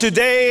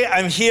Today,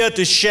 I'm here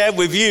to share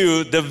with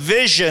you the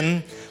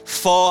vision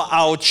for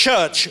our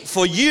church,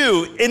 for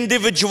you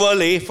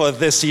individually for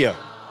this year.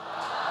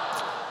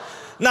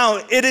 Now,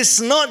 it is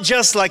not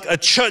just like a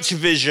church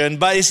vision,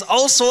 but it's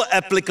also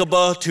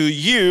applicable to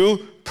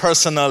you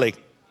personally.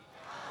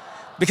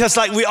 Because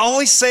like we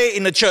always say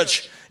in the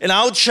church, in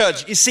our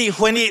church, you see,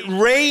 when it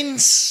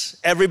rains,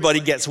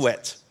 everybody gets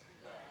wet.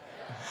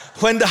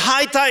 When the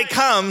high tide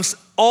comes,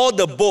 all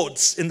the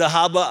boats in the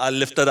harbor are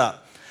lifted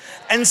up.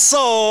 And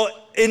so,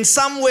 in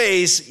some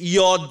ways,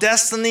 your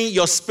destiny,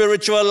 your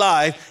spiritual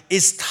life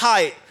is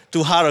tied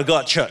to Heart of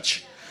God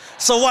Church.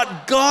 So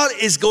what God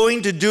is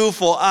going to do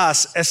for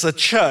us as a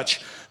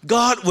church,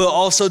 God will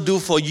also do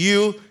for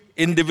you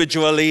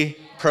individually,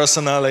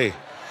 personally.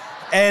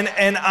 And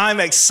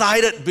I'm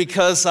excited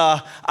because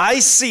I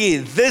see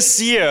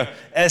this year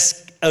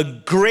as a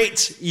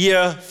great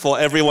year for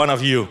every one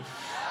of you.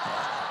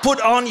 Put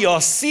on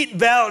your seat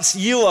belts.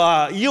 You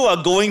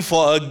are going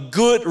for a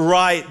good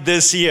ride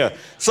this year.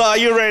 So are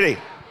you ready?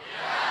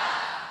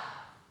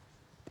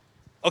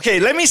 Okay,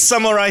 let me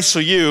summarize for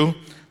you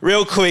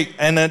real quick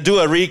and do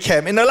a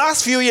recap. In the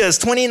last few years,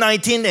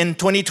 2019 and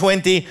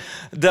 2020,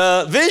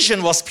 the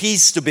vision was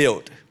peace to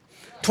build.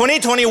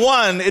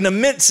 2021, in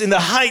the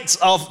heights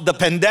of the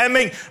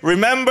pandemic,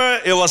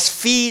 remember, it was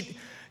feed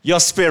your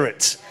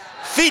spirit.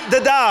 Feed the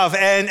dove,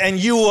 and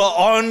you were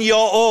on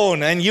your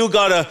own, and you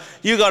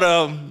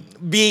gotta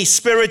be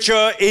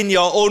spiritual in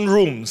your own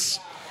rooms.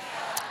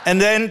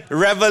 And then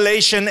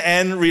revelation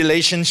and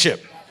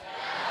relationship.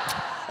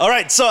 All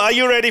right, so are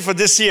you ready for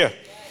this year?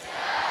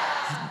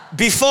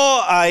 Before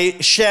I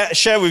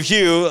share with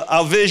you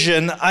our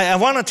vision, I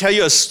want to tell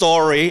you a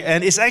story,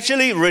 and it's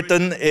actually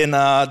written in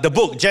the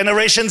book,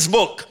 Generations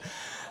book.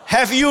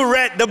 Have you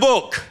read the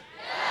book?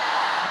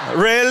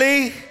 Yeah.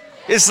 Really?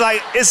 It's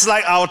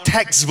like our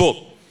textbook.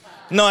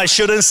 No, I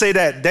shouldn't say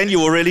that. Then you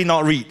will really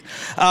not read.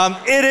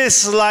 It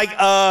is like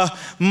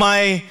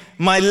my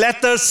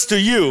letters to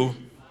you.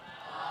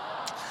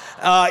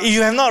 If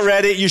you have not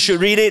read it, you should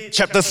read it,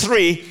 chapter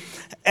 3.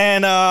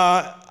 And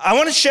I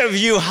want to share with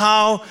you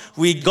how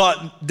we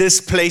got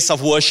this place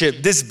of worship,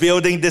 this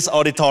building, this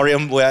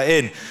auditorium we're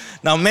in.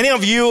 Now, many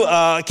of you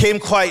came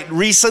quite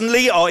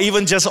recently or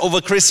even just over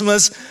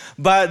Christmas,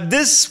 but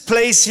this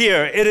place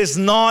here, it is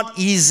not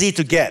easy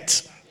to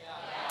get.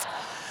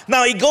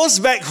 Now, it goes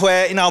back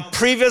where in our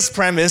previous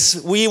premise,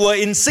 we were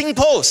in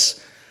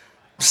Singpost.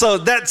 So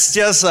that's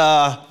just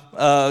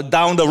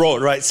down the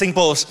road, right?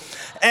 Singpost.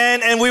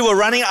 And we were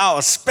running out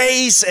of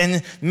space,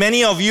 and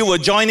many of you were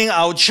joining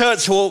our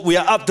church. We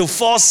are up to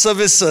 4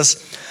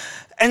 services.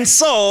 And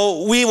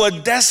so we were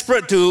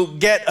desperate to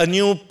get a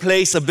new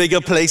place, a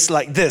bigger place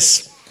like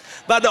this.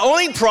 But the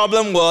only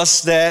problem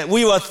was that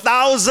we were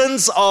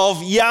thousands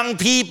of young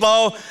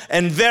people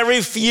and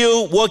very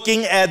few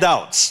working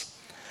adults.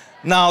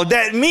 Now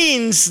that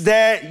means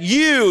that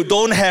you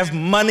don't have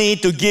money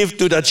to give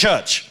to the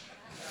church.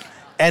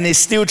 And it's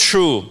still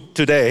true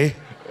today.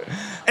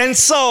 And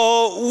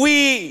so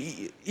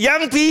we,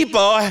 young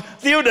people,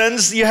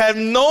 students, you have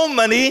no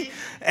money,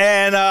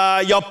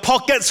 and your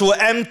pockets were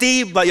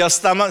empty, but your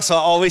stomachs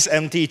are always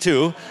empty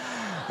too.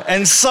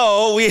 And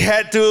so we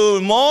had to,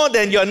 more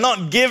than you're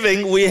not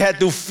giving, we had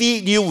to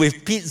feed you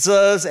with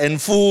pizzas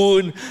and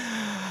food.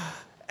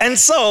 And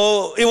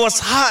so it was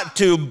hard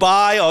to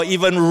buy or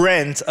even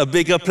rent a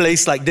bigger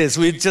place like this.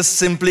 We just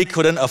simply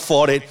couldn't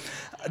afford it.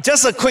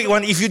 Just a quick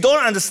one, if you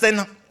don't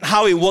understand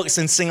how it works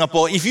in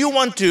Singapore, if you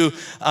want to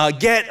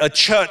get a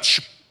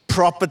church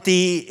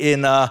property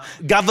in a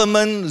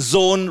government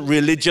zone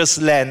religious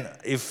land,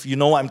 if you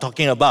know what I'm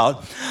talking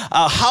about,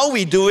 how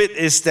we do it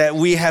is that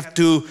we have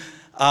to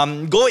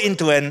go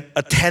into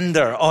a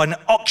tender or an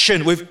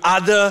auction with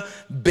other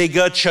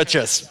bigger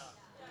churches.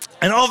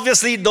 And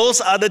obviously those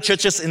other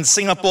churches in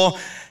Singapore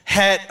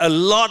had a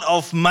lot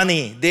of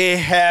money. They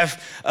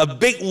have a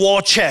big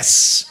war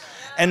chest.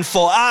 And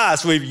for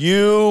us, with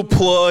you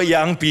poor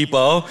young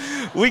people,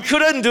 we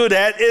couldn't do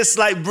that. It's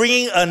like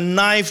bringing a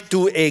knife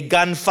to a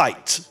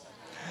gunfight.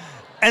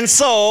 And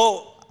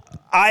so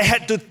I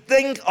had to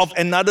think of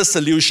another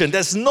solution.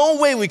 There's no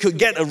way we could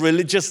get a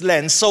religious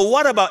land. So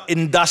what about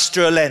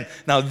industrial land?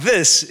 Now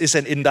this is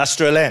an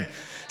industrial land.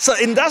 So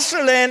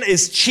industrial land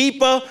is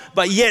cheaper,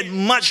 but yet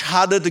much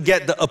harder to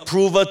get the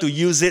approval to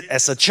use it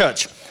as a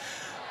church.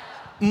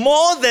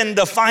 More than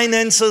the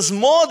finances,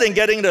 more than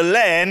getting the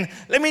land,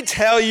 let me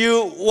tell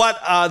you what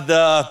are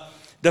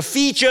the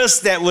features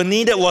that were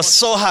needed was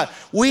so hard.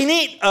 We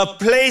need a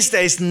place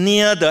that is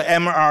near the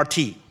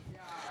MRT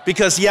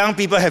because young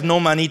people have no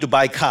money to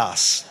buy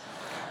cars.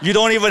 You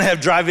don't even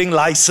have driving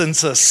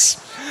licenses.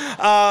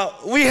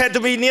 We had to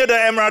be near the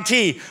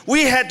MRT.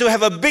 We had to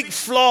have a big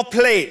floor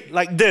plate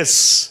like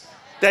this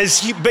that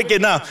is big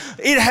enough.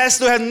 It has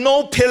to have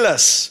no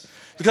pillars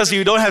because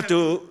you don't have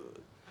to.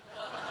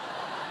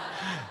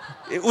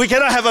 We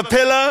cannot have a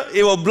pillar,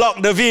 it will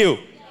block the view.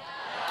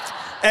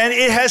 And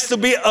it has to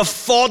be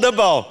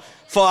affordable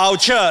for our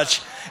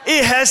church.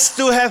 It has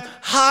to have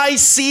high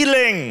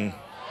ceiling.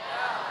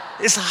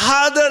 It's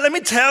harder, let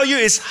me tell you,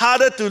 it's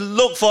harder to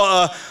look for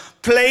a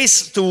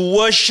place to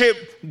worship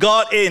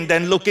God in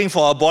than looking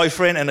for a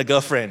boyfriend and a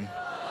girlfriend.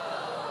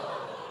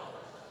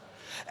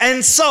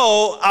 And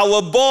so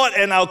our board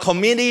and our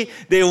committee,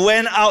 they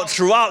went out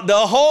throughout the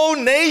whole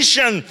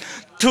nation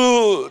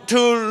to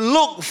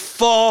look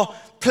for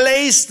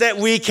place that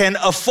we can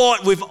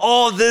afford with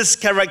all these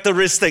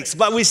characteristics.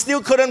 But we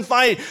still couldn't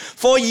find it.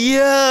 For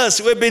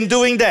years, we've been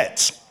doing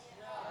that.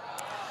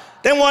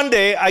 Then one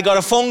day, I got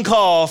a phone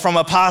call from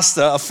a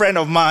pastor, a friend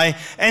of mine,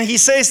 and he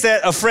says that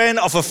a friend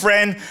of a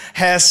friend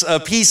has a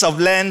piece of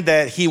land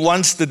that he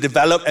wants to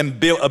develop and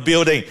build a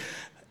building.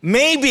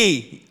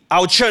 Maybe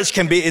our church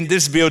can be in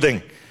this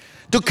building.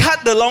 To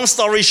cut the long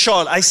story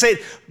short, I said,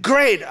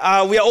 great,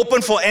 we are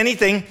open for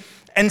anything.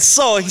 And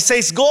so he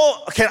says,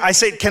 I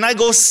said, can I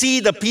go see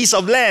the piece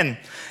of land?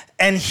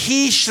 And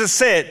he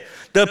said,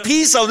 the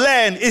piece of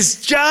land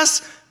is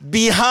just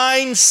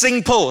behind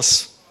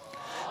SingPost.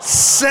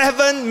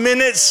 7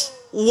 minutes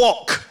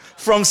walk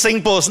from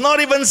SingPost. Not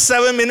even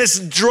 7 minutes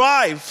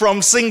drive from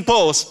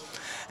SingPost.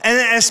 And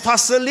as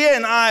Pastor Leah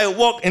and I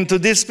walked into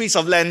this piece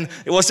of land,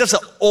 it was just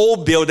an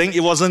old building.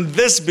 It wasn't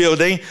this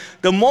building.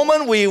 The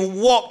moment we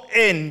walked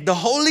in, the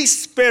Holy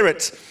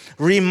Spirit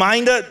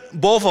reminded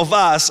both of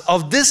us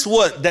of this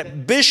word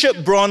that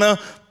Bishop Bronner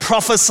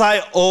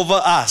prophesied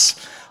over us.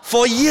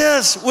 For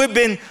years, we've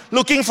been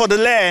looking for the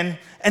land,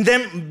 and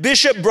then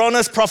Bishop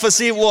Bronner's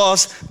prophecy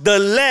was, the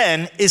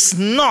land is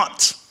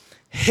not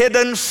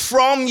hidden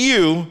from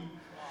you,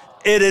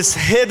 it is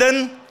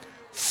hidden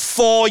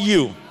for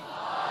you.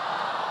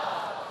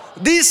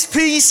 This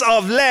piece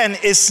of land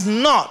is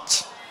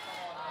not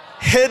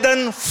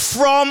hidden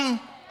from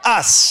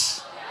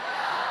us,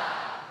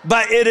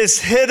 but it is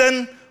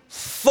hidden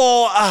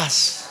for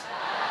us.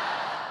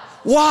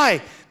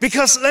 Why?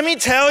 Because let me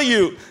tell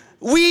you,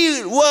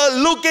 we were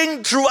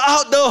looking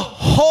throughout the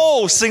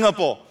whole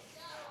Singapore.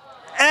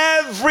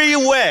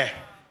 Everywhere.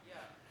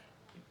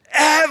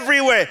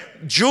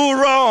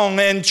 Jurong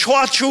and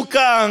Choa Chu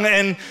Kang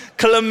and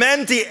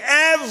Clementi,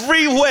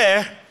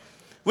 everywhere.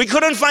 We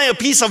couldn't find a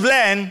piece of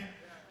land.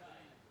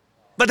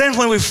 But then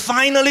when we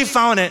finally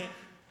found it,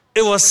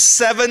 it was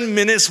 7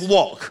 minutes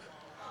walk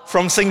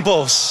from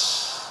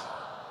SingPost.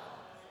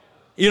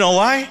 You know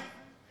why?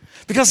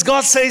 Because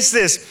God says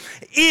this,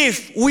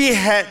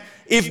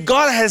 if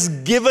God has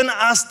given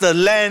us the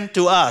land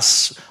to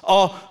us,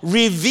 or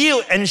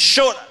revealed and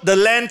showed the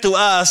land to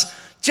us,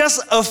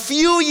 just a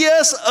few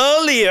years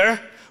earlier,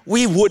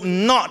 we would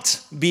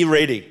not be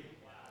ready.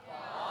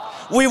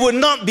 We would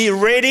not be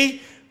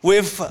ready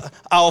with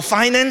our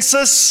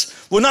finances,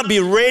 would not be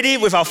ready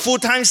with our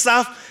full-time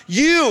staff.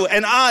 You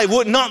and I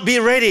would not be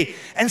ready.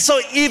 And so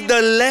if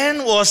the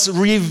land was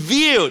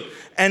revealed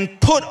and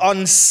put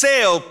on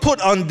sale, put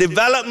on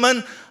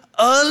development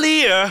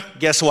earlier,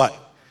 guess what?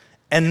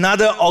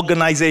 Another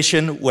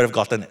organization would have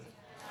gotten it.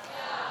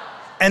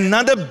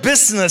 Another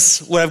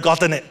business would have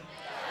gotten it.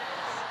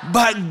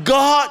 But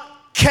God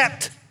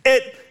kept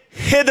it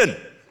hidden.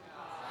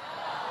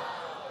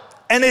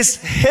 And it's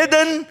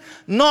hidden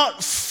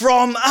not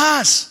from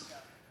us,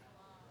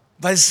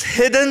 but it's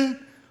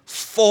hidden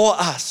for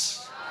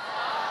us.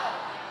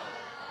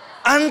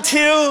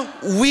 Until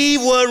we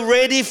were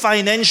ready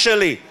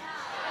financially,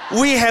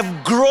 we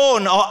have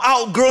grown or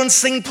outgrown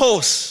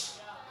SingPost.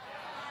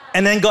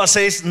 And then God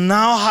says,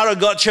 now Heart of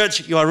God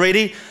Church, you are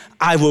ready?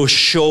 I will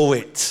show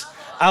it.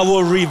 I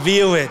will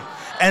reveal it.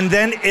 And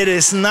then it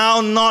is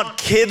now not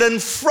hidden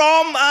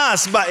from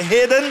us, but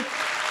hidden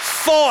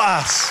for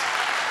us.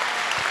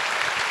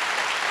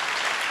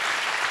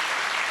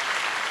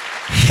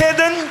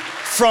 Hidden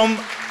from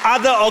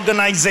other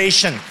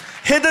organizations,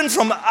 hidden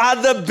from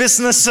other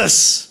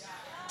businesses,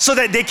 so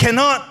that they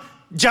cannot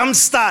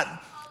jumpstart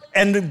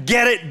and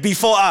get it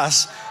before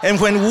us. And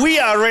when we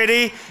are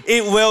ready,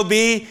 it will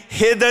be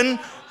hidden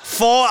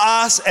for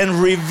us and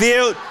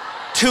revealed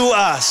to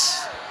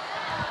us.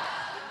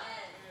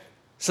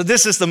 So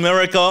this is the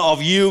miracle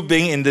of you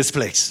being in this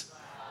place.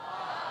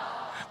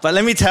 But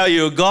let me tell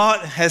you, God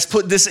has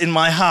put this in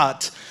my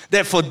heart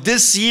that for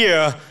this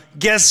year,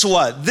 guess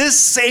what? This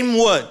same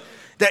word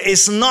that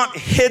is not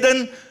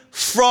hidden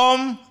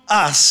from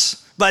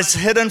us, but it's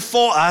hidden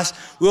for us,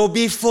 will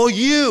be for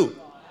you.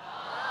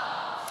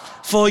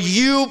 For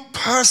you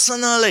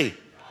personally,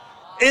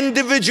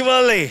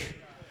 individually.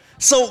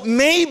 So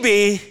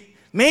maybe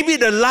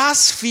the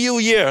last few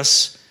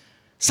years,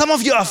 some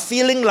of you are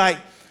feeling like,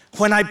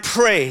 when I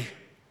pray,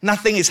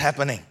 nothing is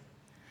happening.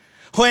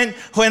 When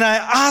I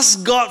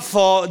ask God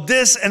for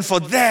this and for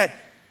that,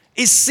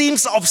 it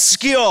seems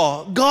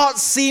obscure. God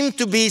seems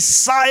to be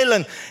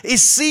silent. It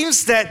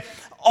seems that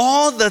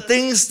all the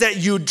things that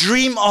you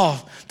dream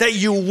of, that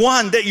you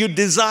want, that you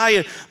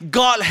desire,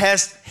 God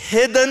has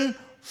hidden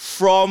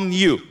from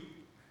you.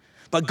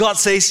 But God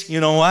says, you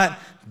know what?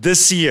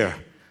 This year,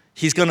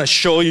 He's going to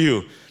show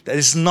you that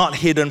it's not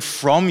hidden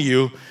from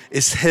you,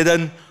 it's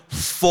hidden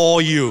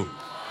for you.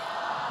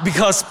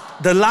 Because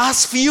the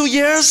last few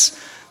years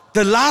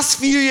in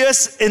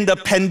the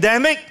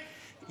pandemic,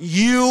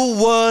 you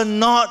were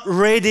not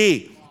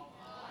ready.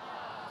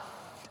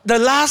 The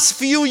last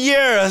few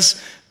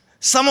years,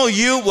 Some of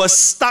you were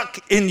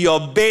stuck in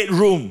your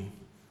bedroom,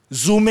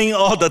 Zooming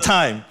all the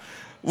time,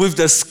 with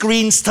the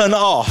screens turned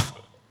off.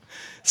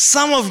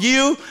 Some of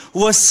you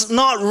was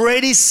not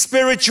ready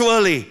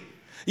spiritually.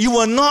 You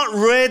were not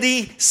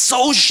ready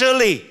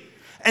socially.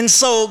 And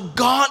so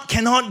God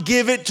cannot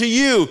give it to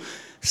you.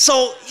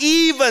 So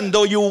even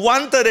though you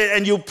wanted it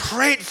and you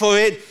prayed for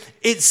it,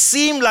 it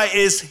seemed like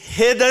it's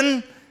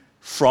hidden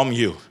from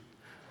you.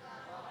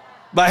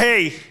 But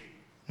hey,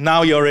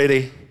 now you're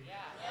ready.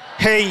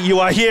 Hey, you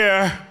are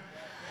here.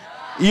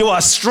 You are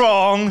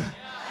strong.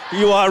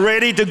 You are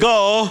ready to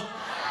go.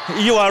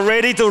 You are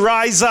ready to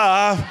rise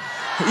up.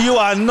 You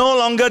are no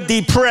longer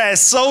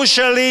depressed.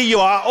 Socially, you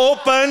are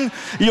open.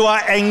 You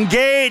are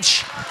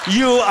engaged.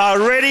 You are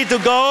ready to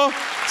go.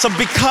 So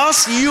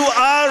because you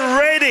are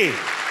ready,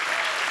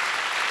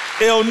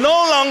 it will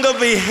no longer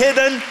be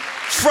hidden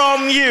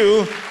from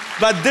you,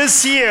 but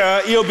this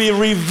year it will be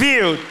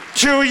revealed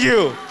to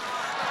you.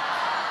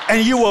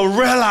 And you will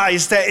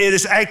realize that it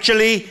is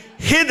actually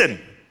hidden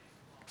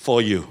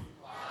for you.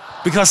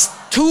 Because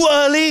too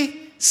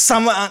early,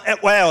 someone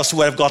else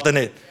would have gotten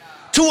it.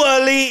 Too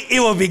early, it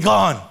will be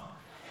gone.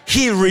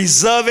 He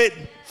reserved it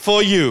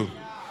for you.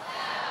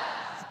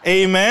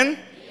 Amen?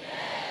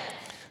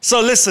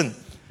 So listen,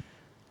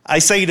 I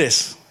say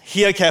this,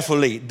 hear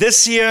carefully.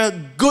 This year,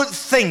 good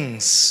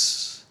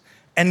things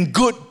and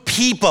good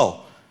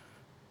people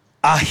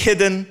are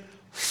hidden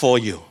for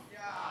you.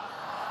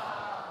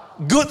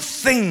 Good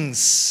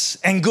things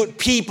and good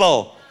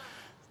people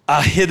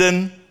are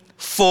hidden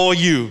for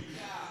you.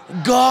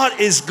 God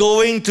is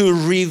going to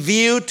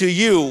reveal to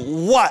you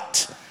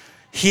what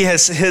He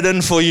has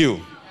hidden for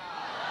you.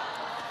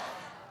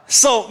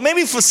 So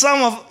maybe for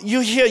some of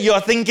you here, you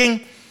are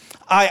thinking,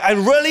 I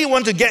really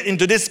want to get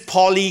into this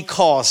poly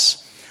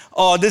course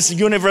or this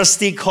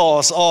university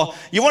course, or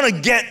you want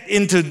to get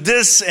into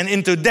this and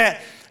into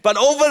that. But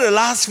over the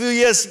last few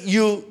years,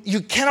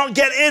 you cannot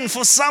get in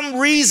for some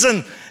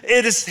reason.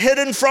 It is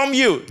hidden from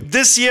you.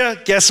 This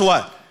year, guess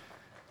what?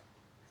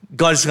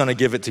 God is going to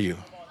give it to you.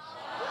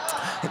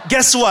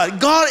 Guess what?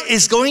 God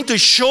is going to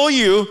show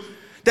you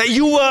that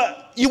you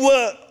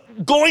were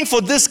going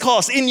for this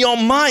course in your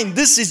mind.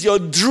 This is your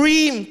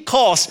dream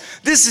course.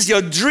 This is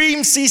your dream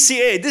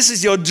CCA. This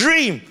is your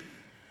dream.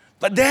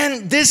 But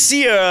then this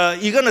year,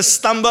 you're going to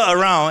stumble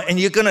around and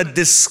you're going to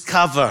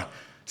discover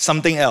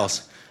something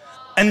else.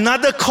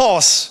 Another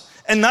course,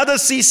 another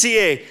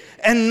CCA,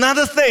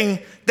 another thing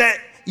that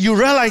you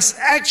realize,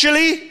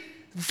 actually,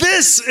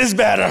 this is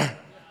better.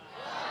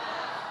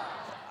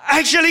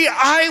 Actually,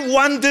 I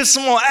want this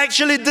more.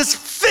 Actually, this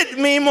fit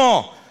me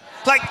more.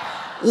 Like,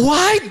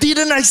 why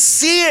didn't I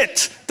see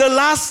it the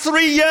last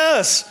 3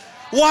 years?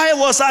 Why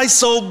was I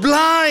so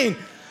blind?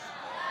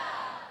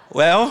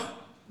 Well,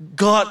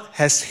 God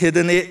has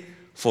hidden it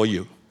for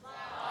you.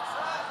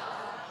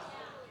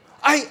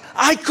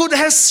 I could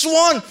have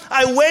sworn,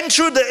 I went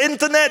through the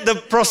internet, the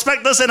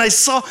prospectus, and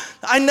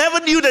I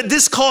never knew that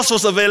this course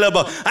was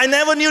available. I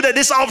never knew that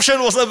this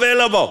option was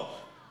available.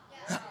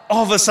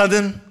 All of a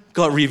sudden,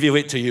 God revealed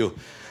it to you.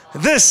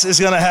 This is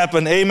going to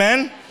happen,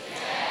 amen?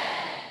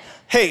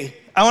 Hey,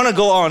 I want to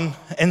go on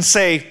and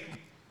say,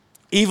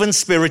 even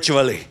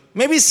spiritually,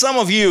 maybe some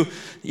of you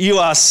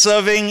are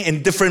serving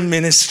in different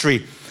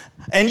ministry.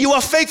 And you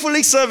are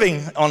faithfully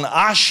serving on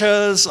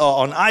ushers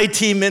or on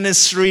IT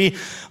ministry,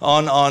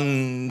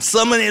 on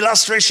sermon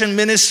illustration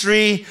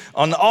ministry,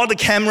 on all the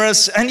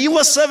cameras. And you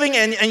were serving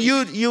and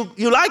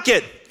you like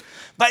it.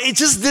 But it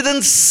just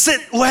didn't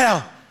sit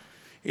well,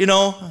 you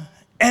know.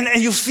 And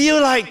you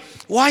feel like,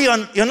 why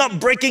you're not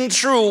breaking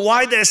through?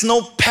 Why there's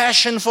no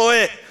passion for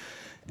it?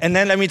 And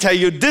then let me tell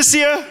you, this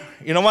year,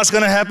 you know what's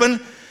going to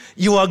happen?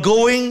 You are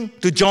going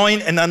to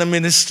join another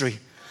ministry.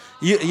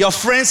 Your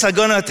friends are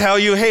going to tell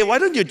you, hey, why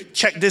don't you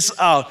check this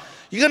out?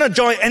 You're going to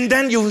join, and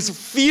then you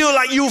feel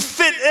like you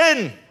fit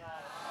in.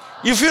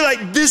 You feel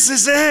like this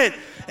is it.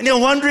 And you're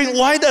wondering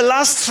why the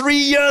last 3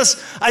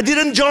 years I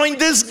didn't join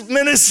this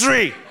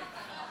ministry.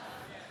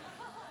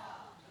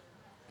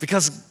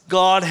 Because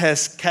God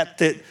has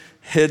kept it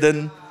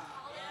hidden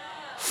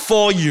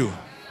for you.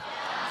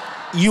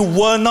 You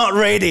were not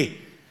ready.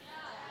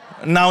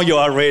 Now you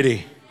are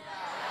ready.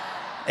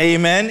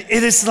 Amen.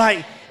 It is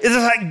like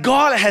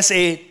God has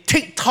a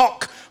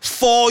TikTok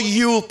for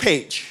you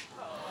page.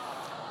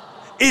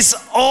 It's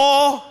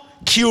all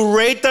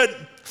curated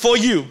for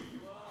you.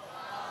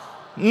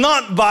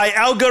 Not by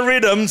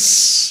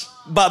algorithms,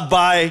 but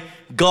by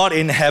God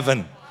in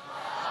heaven.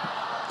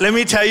 Let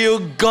me tell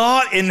you,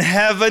 God in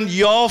heaven,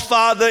 your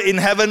Father in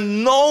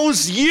heaven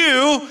knows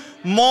you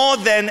more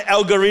than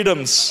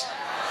algorithms.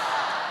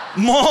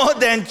 More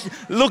than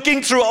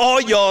looking through all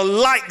your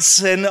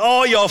likes and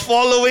all your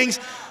followings.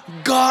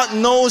 God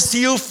knows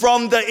you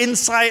from the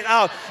inside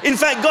out. In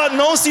fact, God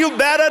knows you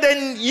better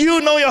than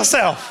you know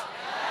yourself.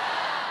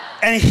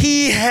 And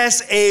He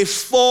has a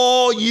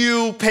For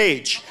You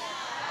page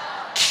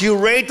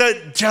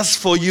curated just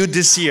for you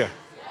this year.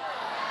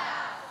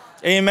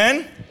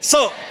 Amen?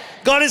 So,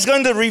 God is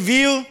going to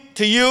reveal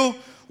to you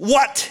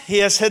what He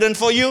has hidden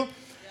for you.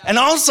 And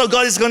also,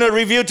 God is going to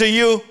reveal to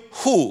you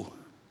who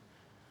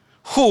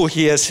who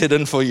He has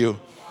hidden for you.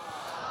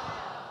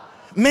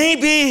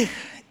 Maybe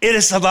it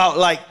is about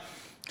like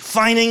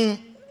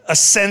finding a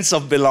sense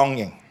of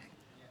belonging,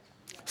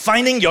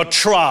 finding your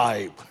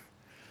tribe,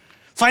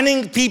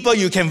 finding people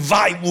you can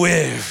vibe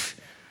with.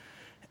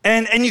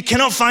 And you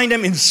cannot find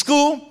them in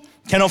school,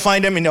 cannot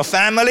find them in your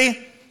family,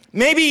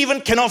 maybe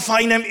even cannot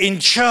find them in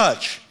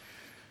church.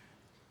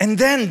 And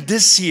then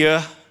this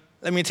year,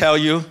 let me tell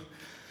you,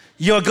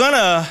 you're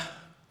gonna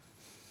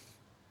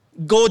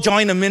go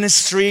join a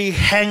ministry,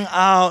 hang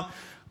out,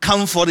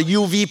 come for the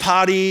UV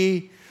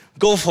party,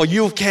 go for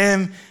youth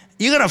camp.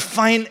 You're gonna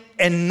find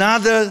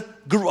another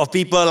group of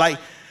people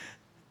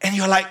and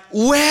you're like,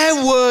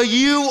 where were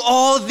you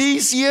all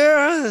these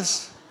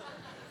years?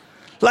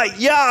 Like,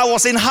 yeah, I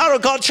was in Heart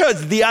of God Church,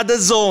 the other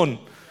zone.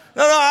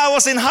 No, I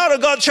was in Heart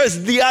of God Church,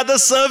 the other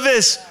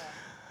service.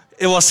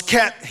 It was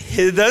kept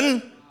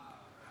hidden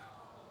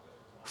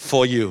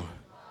for you.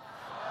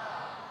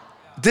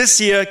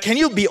 This year, can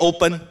you be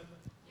open?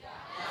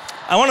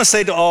 I want to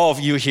say to all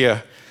of you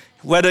here,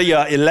 whether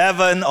you're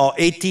 11 or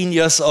 18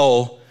 years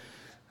old,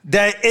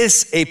 there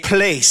is a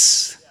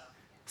place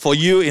for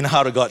you in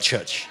Heart of God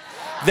Church.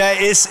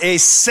 There is a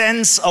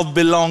sense of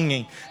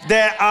belonging.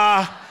 There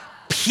are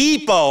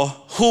people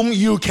whom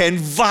you can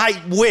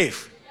vibe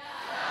with.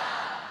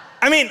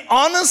 I mean,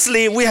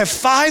 honestly, we have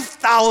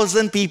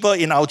 5,000 people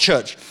in our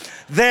church.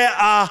 There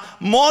are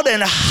more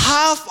than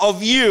half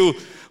of you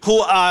who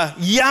are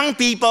young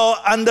people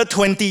under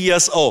 20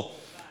 years old.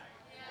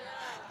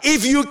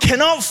 If you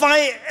cannot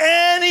find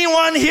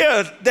anyone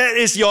here that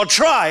is your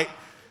tribe,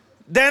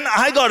 then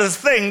I got to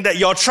think that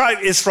your tribe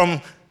is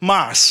from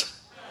Mars.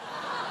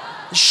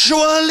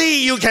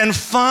 Surely you can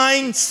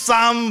find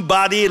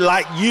somebody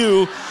like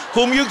you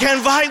whom you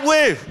can vibe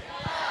with.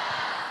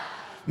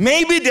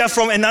 Maybe they're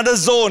from another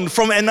zone,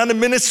 from another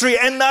ministry,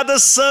 another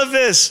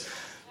service.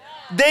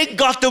 They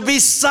got to be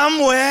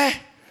somewhere.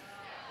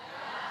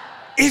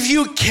 If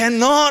you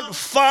cannot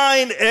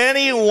find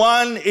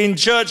anyone in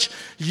church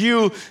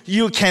you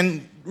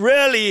can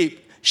really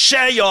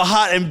share your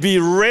heart and be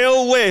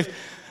real with,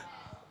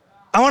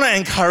 I want to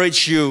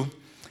encourage you,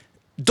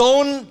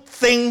 don't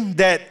think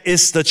that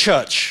it's the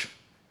church.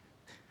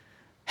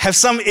 Have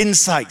some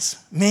insights.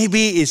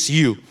 Maybe it's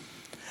you.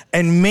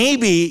 And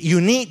maybe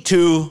you need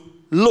to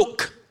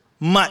look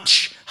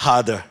much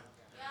harder.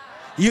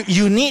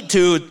 You need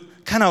to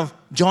kind of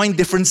join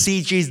different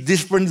CGs,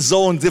 different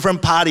zones,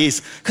 different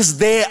parties, because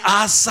they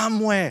are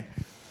somewhere.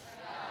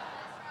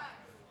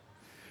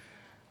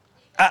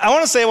 I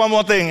want to say one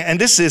more thing, and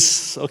this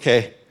is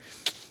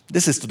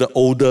to the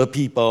older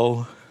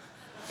people.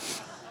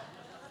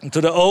 To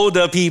the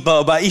older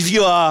people, but if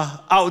you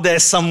are out there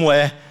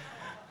somewhere,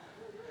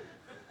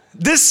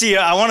 this year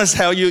I want to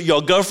tell you,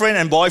 your girlfriend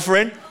and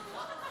boyfriend,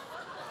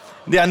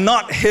 they are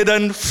not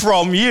hidden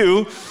from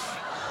you.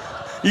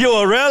 You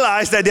will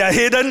realize that they are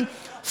hidden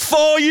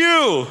for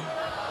you.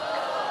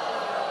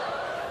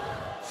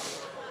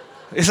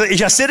 If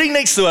you're sitting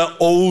next to an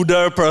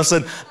older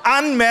person,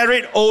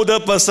 unmarried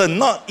older person,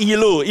 not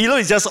Ilu. Ilu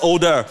is just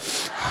older.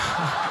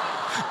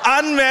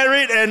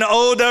 Unmarried and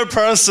older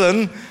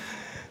person,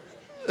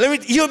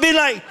 you'll be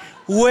like,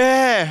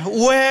 where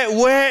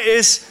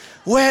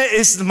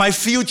is my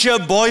future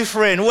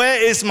boyfriend?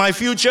 Where is my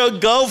future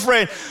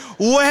girlfriend?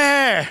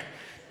 Where?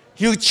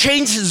 You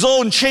change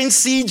zone, change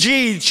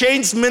CG,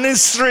 change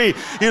ministry.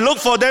 You look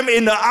for them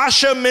in the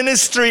usher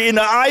ministry, in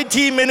the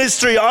IT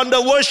ministry, on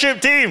the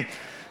worship team.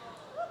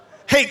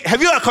 Hey,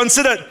 have you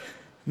considered,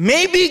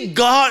 maybe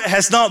God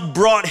has not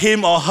brought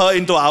him or her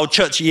into our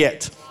church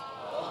yet.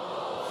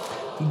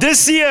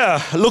 This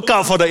year, look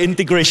out for the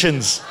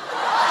integrations.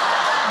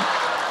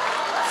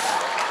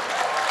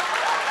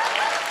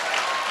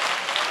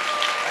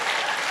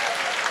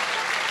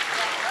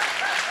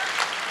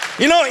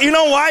 You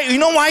know why? You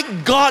know why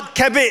God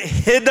kept it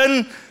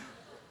hidden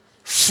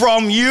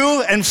from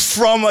you and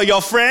from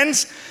your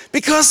friends?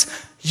 Because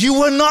you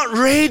were not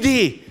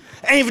ready.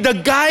 And if the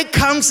guy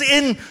comes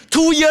in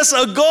 2 years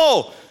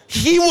ago,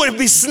 he would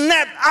be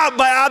snapped up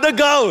by other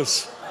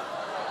girls.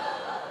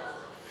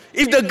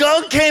 If the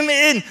girl came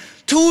in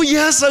 2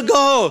 years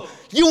ago,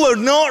 you were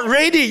not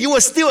ready. You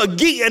were still a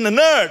geek and a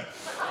nerd.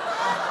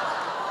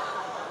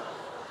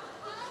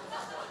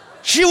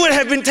 She would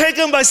have been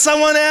taken by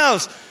someone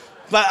else.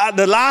 But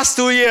the last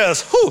 2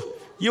 years,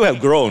 you have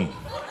grown.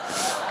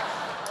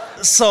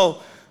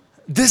 So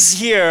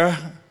this year,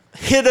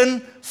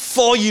 hidden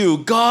for you,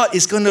 God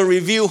is going to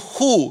reveal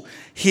who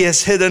he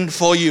has hidden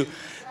for you.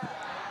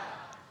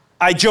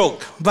 I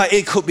joke, but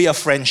it could be a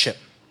friendship.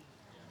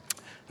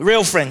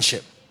 Real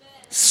friendship.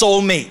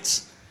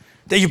 Soulmates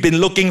that you've been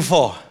looking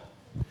for.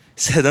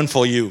 It's hidden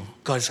for you.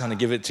 God is going to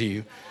give it to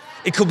you.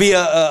 It could be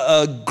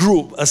a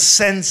group, a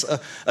sense,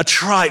 a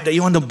tribe that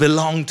you want to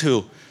belong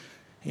to.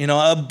 You know,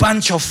 a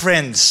bunch of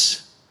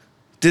friends.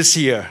 This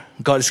year,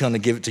 God is going to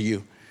give it to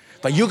you.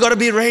 But you got to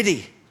be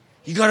ready.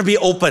 You got to be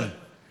open.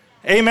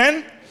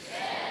 Amen?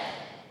 Yeah.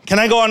 Can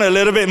I go on a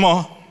little bit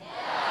more?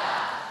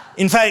 Yeah.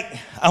 In fact,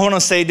 I want to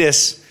say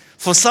this.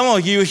 For some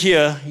of you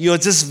here, you're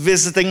just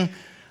visiting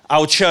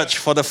our church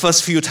for the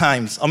first few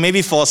times, or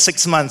maybe for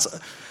 6 months,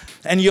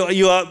 and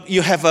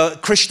you have a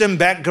Christian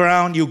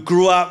background, you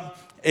grew up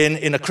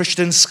in a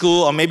Christian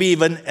school, or maybe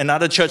even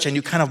another church, and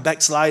you kind of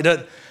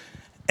backslided,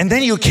 and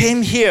then you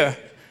came here,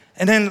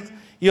 and then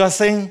you are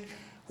saying,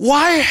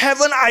 why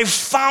haven't I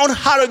found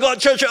Heart of God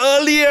Church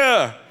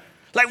earlier?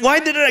 Like, why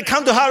didn't I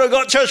come to Heart of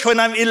God Church when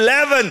I'm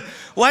 11?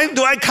 Why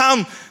do I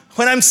come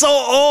when I'm so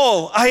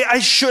old? I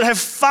should have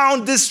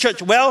found this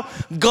church. Well,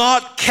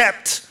 God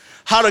kept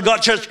Heart of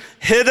God Church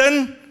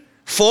hidden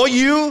for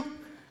you,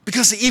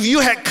 because if you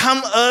had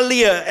come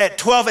earlier at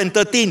 12 and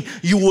 13,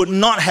 you would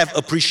not have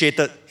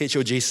appreciated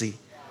HOGC.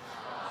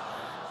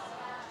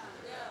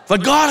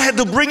 But God had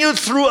to bring you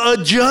through a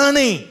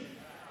journey.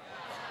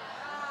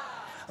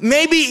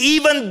 Maybe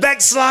even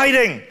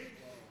backsliding,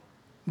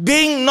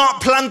 being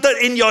not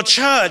planted in your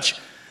church,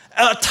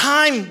 a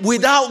time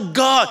without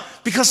God,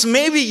 because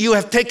maybe you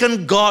have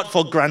taken God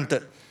for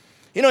granted.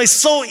 You know, it's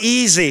so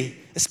easy,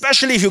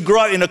 especially if you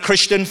grow up in a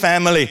Christian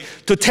family,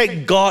 to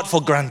take God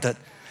for granted,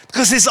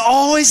 because He's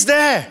always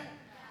there.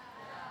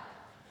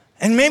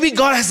 And maybe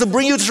God has to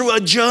bring you through a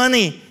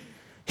journey.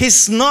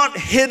 He's not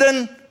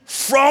hidden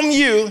from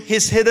you,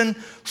 He's hidden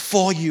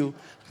for you.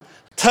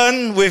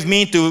 Turn with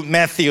me to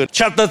Matthew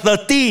chapter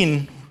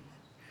 13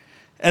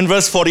 and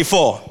verse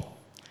 44.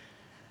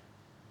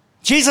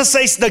 Jesus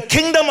says, the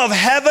kingdom of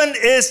heaven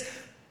is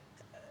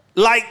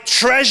like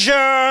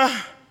treasure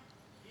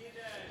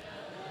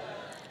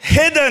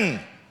hidden.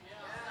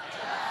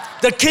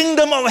 The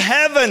kingdom of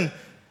heaven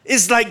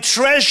is like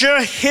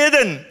treasure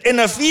hidden in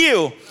a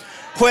field,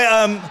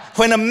 where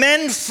when a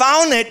man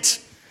found it,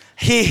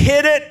 he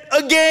hid it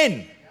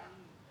again.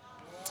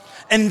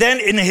 And then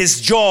in his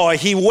joy,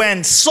 he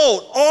went,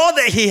 sold all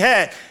that he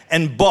had,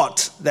 and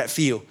bought that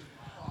field.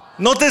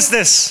 Notice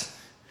this,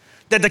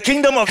 that the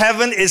kingdom of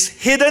heaven is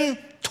hidden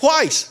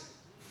twice.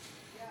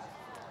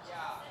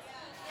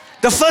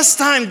 The first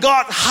time,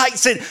 God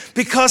hides it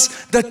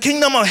because the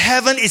kingdom of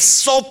heaven is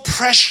so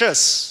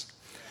precious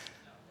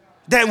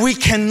that we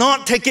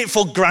cannot take it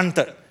for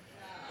granted.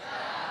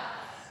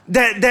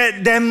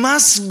 That there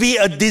must be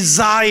a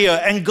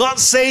desire, and God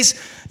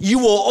says you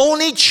will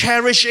only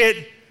cherish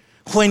it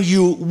when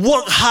you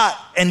work hard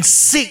and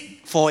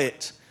seek for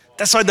it.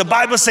 That's why the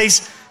Bible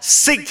says,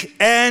 seek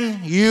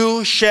and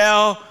you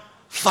shall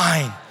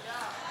find.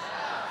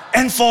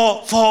 And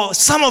for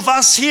some of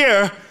us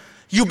here,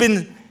 you've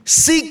been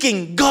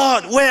seeking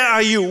God, where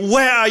are you?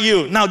 Where are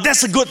you? Now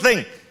that's a good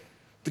thing,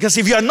 because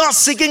if you are not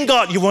seeking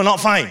God, you will not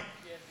find.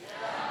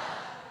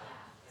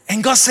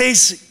 And God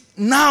says,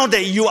 now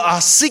that you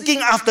are seeking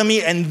after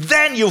me and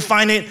then you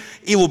find it,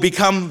 it will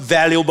become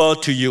valuable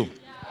to you.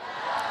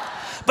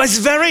 But it's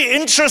very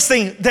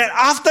interesting that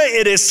after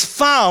it is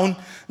found,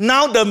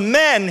 now the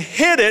man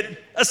hid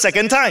it a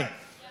second time.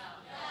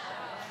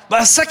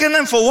 But a second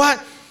time for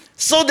what?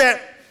 So that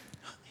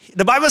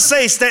the Bible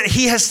says that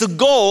he has to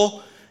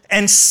go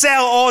and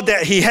sell all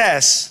that he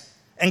has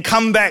and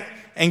come back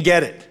and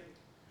get it.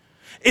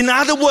 In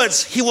other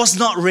words, he was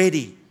not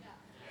ready.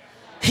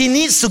 He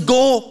needs to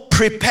go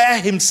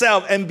prepare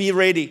himself and be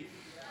ready.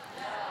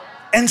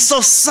 And so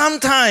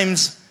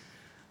sometimes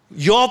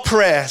your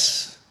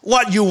prayers,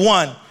 what you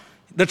want,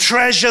 the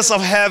treasures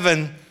of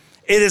heaven,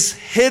 it is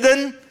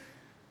hidden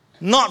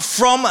not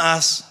from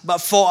us, but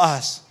for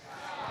us.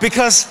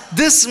 Because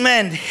this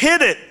man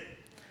hid it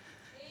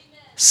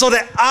so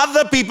that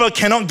other people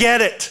cannot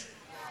get it.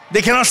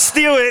 They cannot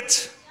steal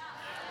it.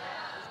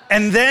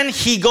 And then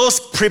he goes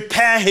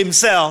prepare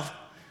himself.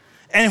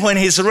 And when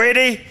he's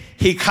ready,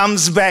 he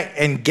comes back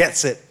and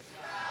gets it.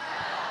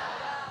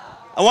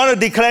 I want to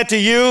declare to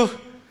you,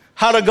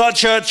 Heart of God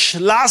Church,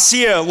 last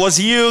year was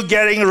you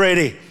getting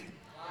ready.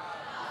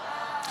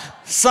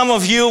 Some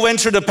of you went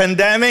through the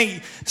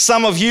pandemic.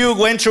 Some of you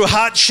went through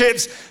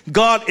hardships.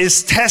 God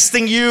is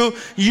testing you.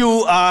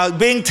 You are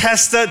being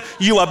tested.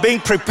 You are being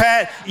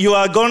prepared. You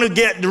are going to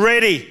get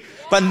ready.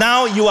 But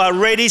now you are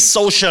ready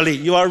socially.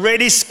 You are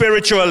ready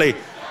spiritually.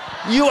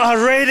 You are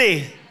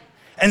ready.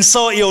 And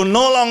so it will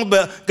no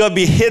longer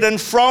be hidden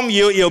from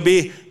you. It will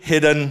be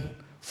hidden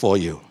for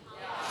you.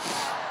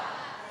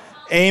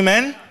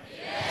 Amen?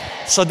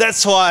 So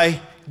that's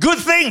why good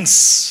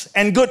things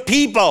and good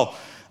people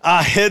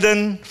are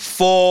hidden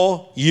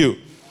for you.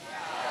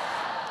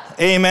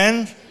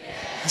 Amen?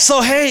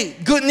 So hey,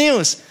 good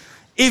news.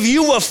 If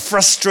you were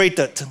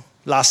frustrated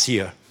last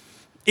year,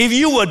 if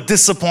you were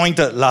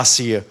disappointed last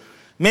year,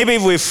 maybe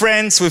with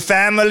friends, with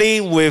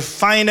family, with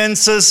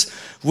finances,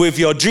 with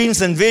your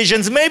dreams and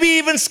visions, maybe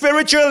even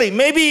spiritually,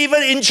 maybe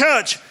even in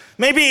church,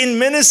 maybe in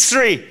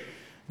ministry,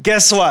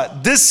 guess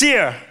what? This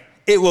year,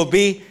 it will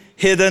be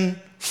hidden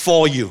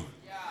for you.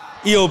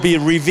 It will be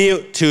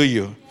revealed to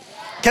you.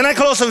 Can I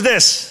close with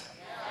this?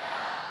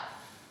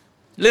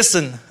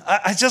 Listen,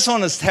 I just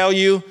want to tell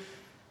you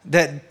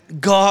that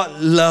God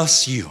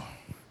loves you.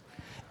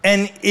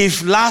 And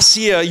if last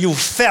year you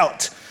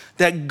felt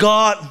that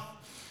God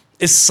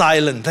is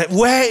silent, that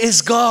where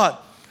is God?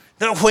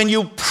 That when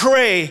you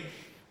pray,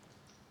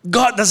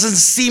 God doesn't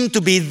seem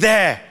to be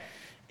there.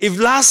 If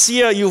last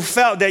year you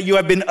felt that you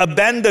have been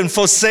abandoned,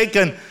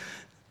 forsaken,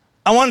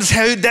 I want to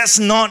tell you that's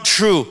not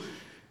true.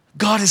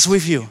 God is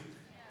with you.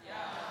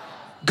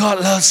 God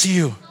loves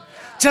you.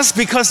 Just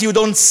because you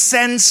don't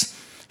sense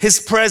His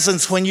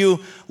presence when you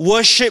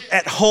worship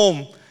at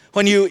home,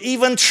 when you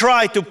even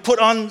try to put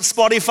on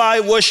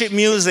Spotify worship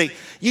music,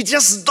 you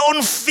just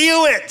don't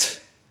feel it.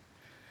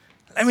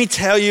 Let me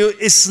tell you,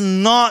 it's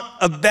not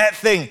a bad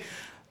thing.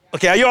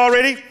 Okay, are you all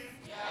ready?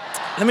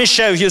 Yeah. Let me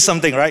share with you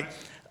something, right?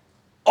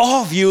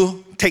 All of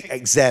you take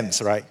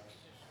exams, right?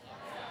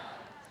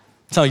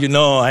 So you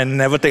know I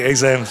never take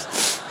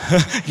exams.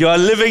 You are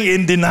living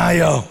in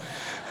denial.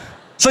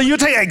 So you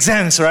take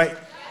exams, right?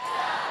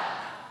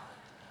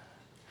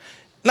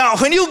 Now,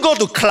 when you go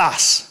to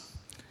class,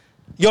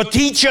 your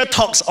teacher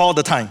talks all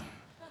the time.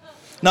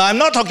 Now, I'm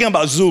not talking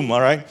about Zoom,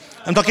 all right?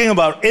 I'm talking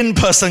about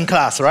in-person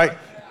class, right?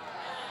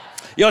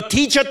 Your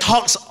teacher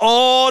talks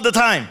all the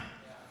time.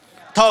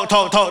 Talk,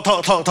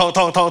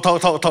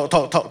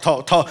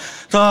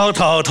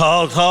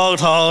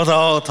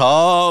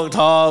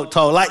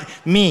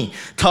 like me.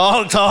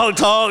 Talk.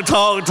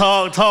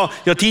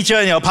 Your teacher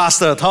and your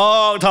pastor.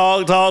 Talk,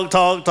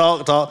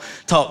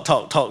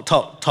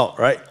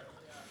 right?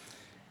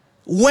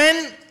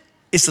 When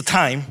is the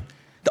time,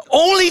 the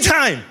only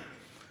time,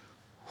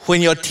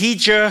 when your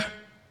teacher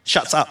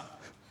shuts up?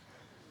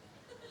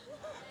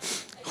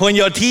 When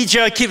your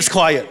teacher keeps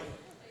quiet?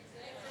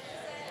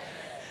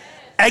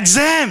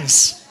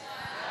 Exams.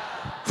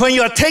 When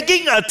you're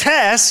taking a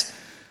test,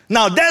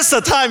 now that's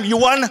the time you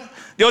want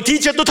your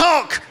teacher to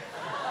talk.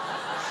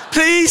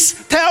 Please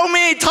tell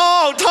me,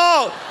 talk.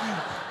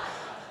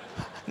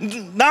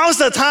 Now's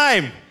the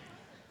time.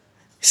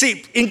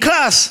 See, in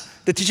class,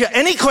 the teacher,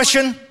 any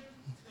question?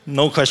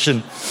 No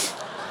question.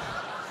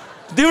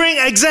 During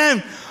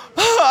exam,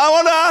 I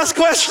want to ask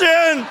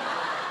question.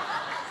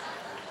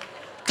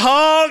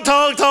 Talk.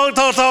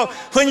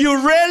 When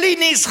you really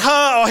need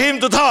her or him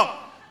to talk.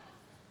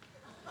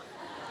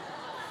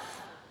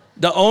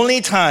 The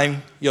only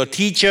time your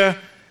teacher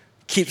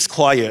keeps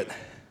quiet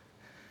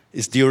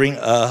is during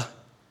a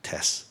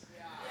test.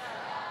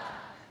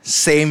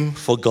 Same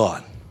for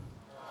God.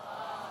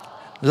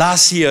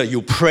 Last year,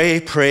 you pray,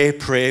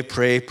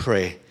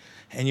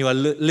 and you are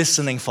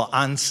listening for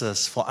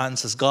answers.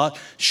 God,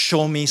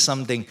 show me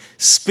something.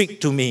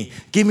 Speak to me.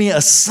 Give me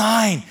a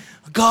sign.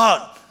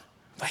 God.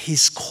 But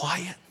He's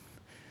quiet.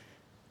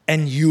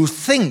 And you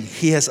think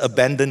He has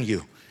abandoned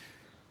you.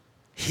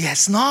 He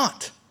has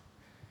not.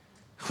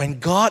 When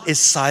God is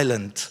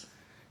silent,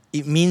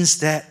 it means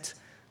that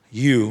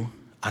you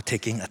are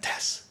taking a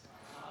test.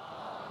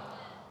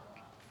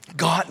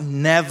 God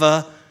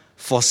never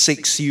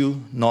forsakes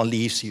you nor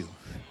leaves you.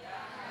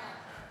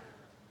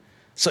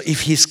 So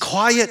if He's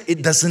quiet,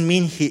 it doesn't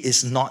mean He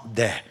is not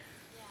there.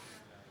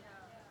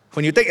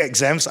 When you take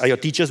exams, are your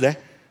teachers there?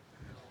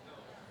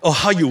 Oh,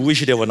 how you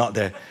wish they were not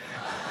there.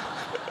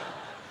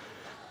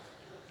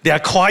 They are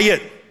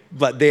quiet,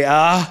 but they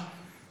are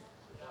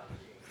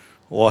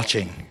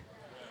watching.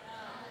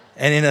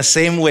 And in the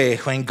same way,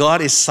 when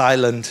God is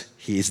silent,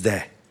 He is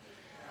there.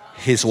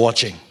 He's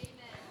watching.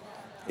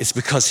 It's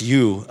because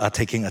you are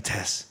taking a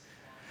test.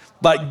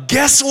 But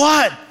guess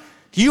what?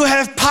 You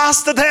have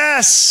passed the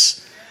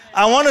test.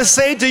 I want to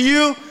say to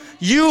you,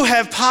 you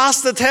have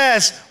passed the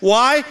test.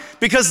 Why?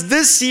 Because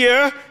this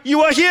year,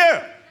 you are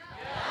here.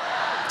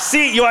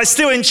 See, you are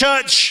still in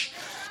church.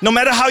 No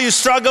matter how you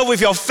struggle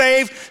with your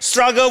faith,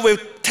 struggle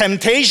with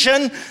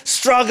temptation,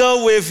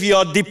 struggle with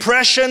your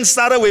depression,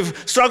 struggle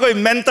with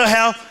mental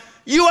health,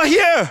 you are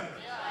here.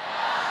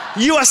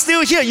 You are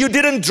still here. You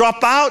didn't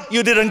drop out.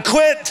 You didn't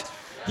quit.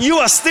 You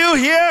are still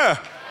here.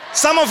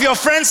 Some of your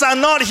friends are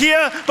not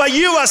here, but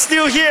you are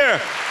still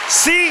here.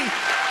 See?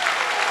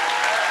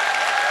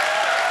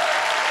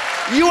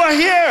 You are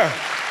here.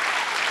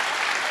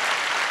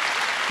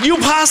 You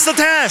passed the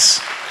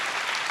test.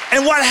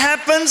 And what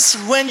happens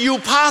when you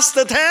pass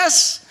the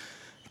test?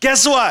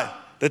 Guess what?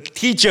 The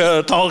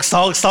teacher talks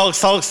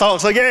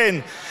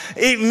again.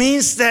 It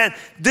means that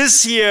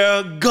this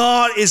year,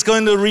 God is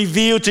going to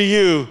reveal to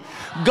you.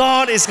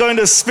 God is going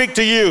to speak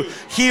to you.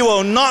 He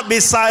will not be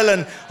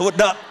silent.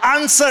 The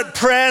answered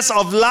prayers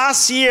of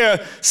last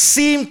year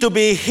seem to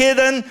be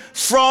hidden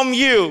from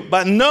you.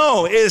 But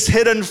no, it is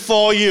hidden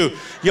for you.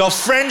 Your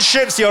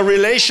friendships, your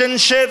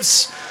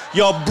relationships,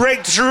 your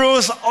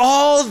breakthroughs,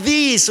 all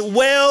these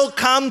will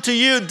come to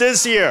you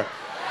this year.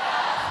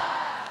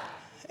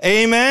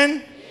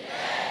 Amen?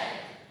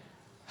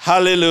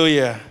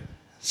 Hallelujah.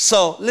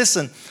 So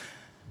listen,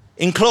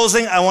 in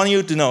closing, I want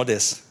you to know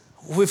this.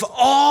 With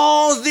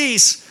all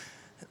these,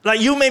 like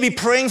you may be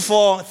praying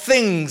for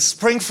things,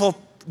 praying for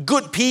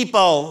good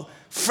people,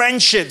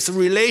 friendships,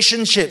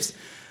 relationships,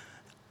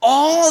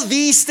 all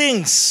these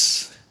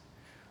things,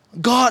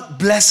 God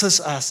blesses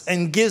us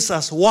and gives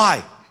us.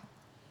 Why?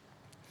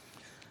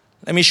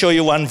 Let me show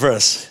you one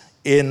verse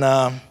in,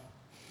 in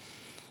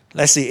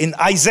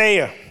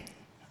Isaiah.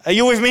 Are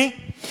you with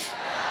me?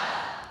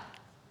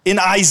 In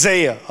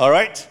Isaiah, all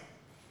right?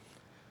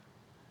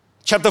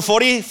 Chapter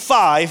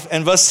 45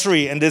 and verse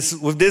 3, and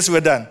with this we're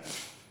done.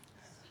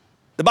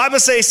 The Bible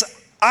says,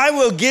 I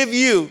will give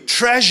you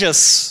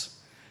treasures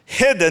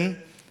hidden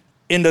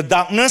in the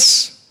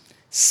darkness,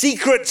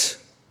 secret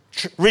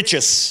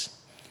riches.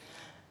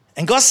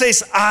 And God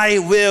says, I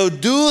will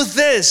do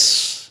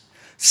this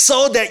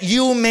so that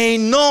you may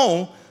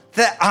know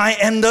that I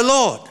am the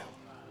Lord.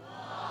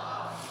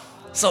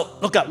 So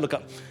look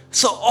up.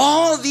 So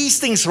all these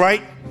things,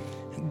 right?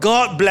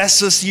 God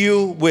blesses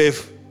you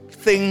with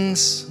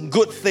things,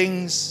 good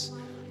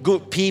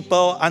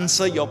people,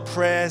 answer your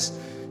prayers,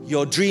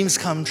 your dreams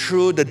come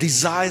true, the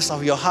desires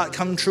of your heart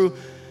come true.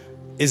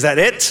 Is that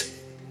it?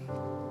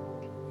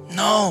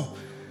 No.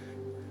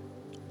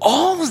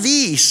 All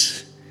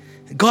these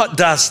God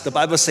does, the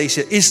Bible says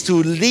here, is to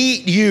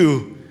lead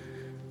you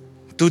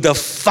to the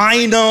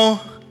final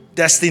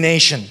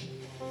destination.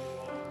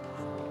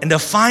 And the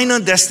final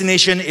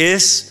destination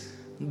is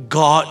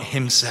God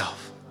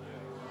Himself.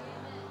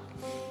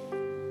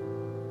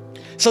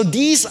 So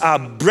these are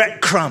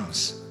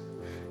breadcrumbs.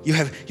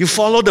 You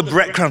follow the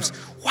breadcrumbs.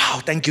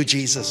 Wow, thank you,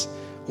 Jesus.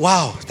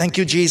 Wow, thank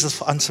you, Jesus,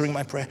 for answering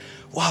my prayer.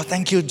 Wow,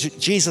 thank you,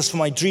 Jesus, for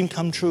my dream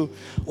come true.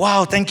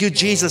 Wow, thank you,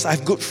 Jesus, I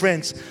have good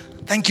friends.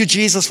 Thank you,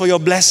 Jesus, for your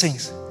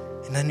blessings.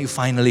 And then you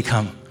finally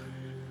come.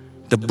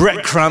 The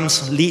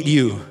breadcrumbs lead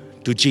you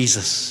to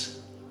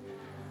Jesus.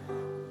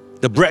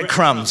 The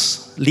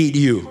breadcrumbs lead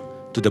you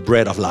to the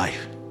bread of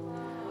life.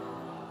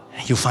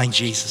 And you find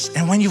Jesus.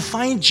 And when you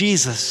find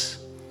Jesus,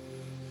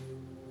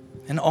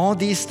 and all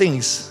these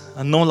things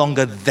are no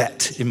longer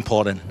that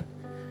important.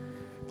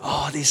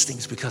 All these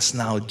things because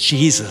now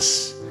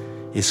Jesus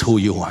is who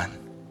you want.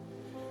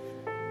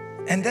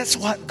 And that's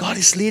what God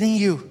is leading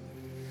you.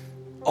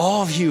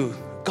 All of you.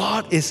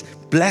 God is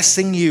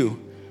blessing you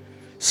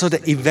so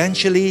that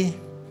eventually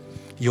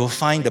you'll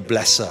find the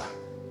blesser.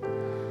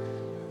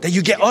 That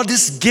you get all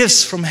these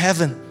gifts from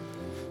heaven.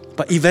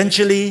 But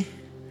eventually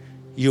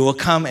you will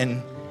come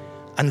and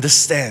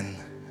understand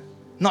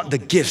not the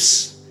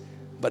gifts,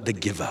 but the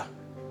giver.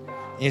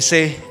 You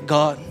say,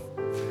 God,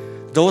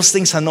 those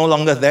things are no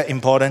longer that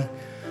important.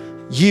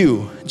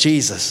 You,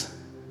 Jesus,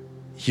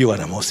 you are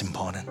the most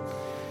important.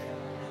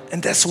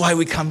 And that's why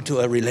we come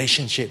to a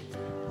relationship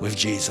with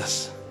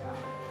Jesus.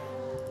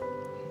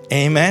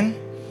 Amen?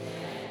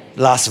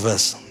 Last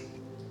verse.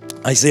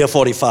 Isaiah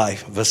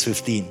 45, verse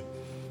 15.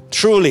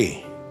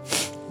 Truly,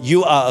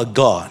 you are a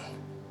God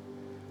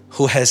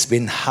who has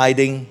been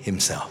hiding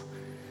Himself.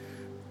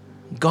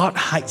 God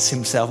hides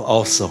Himself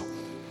also.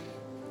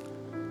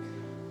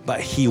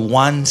 But He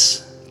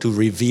wants to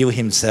reveal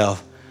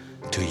Himself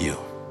to you.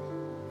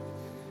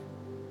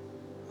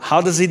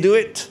 How does He do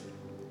it?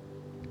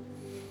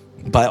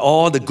 By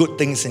all the good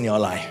things in your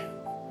life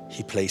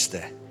He placed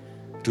there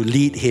to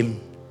lead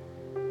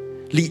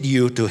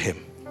you to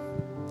Him.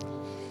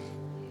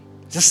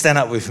 Just stand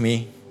up with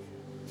me.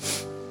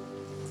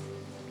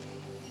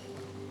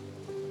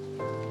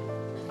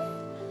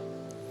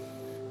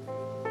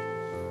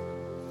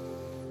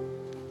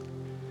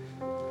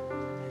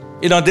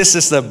 You know, this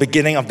is the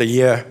beginning of the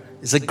year.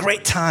 It's a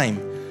great time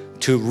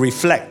to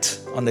reflect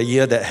on the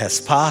year that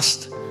has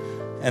passed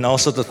and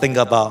also to think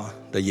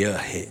about the year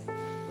ahead.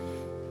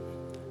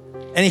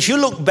 And if you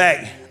look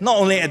back, not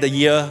only at the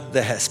year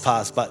that has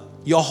passed, but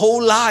your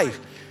whole life,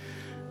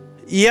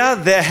 yeah,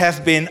 there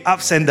have been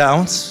ups and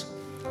downs,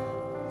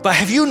 but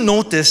have you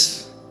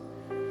noticed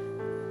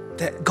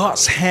that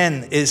God's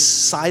hand is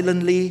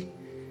silently,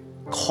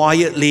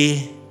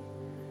 quietly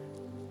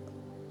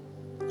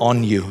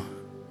on you?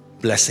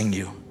 Blessing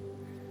you.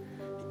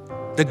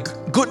 The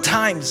good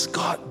times,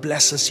 God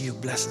blesses you.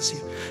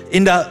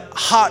 In the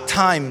hard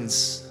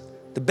times,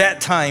 the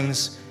bad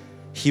times,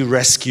 He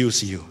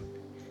rescues you.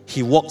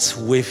 He walks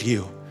with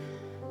you.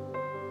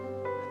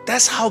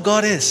 That's how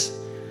God is.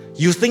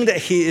 You think that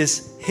He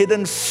is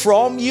hidden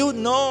from you?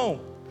 No.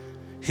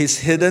 He's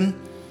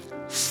hidden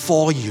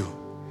for you.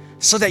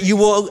 So that you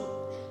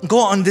will go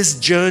on this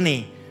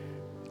journey.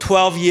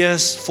 12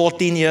 years,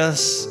 14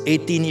 years,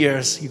 18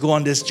 years, you go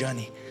on this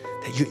journey.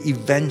 That you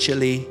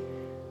eventually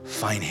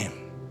find Him.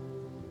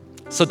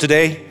 So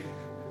today,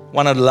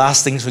 one of the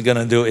last things we're going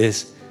to do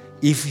is,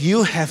 if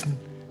you have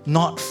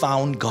not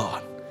found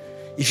God,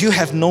 if you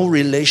have no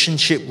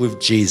relationship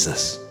with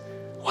Jesus,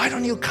 why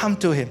don't you come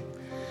to Him?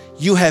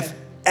 You have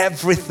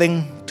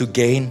everything to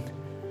gain.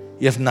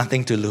 You have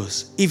nothing to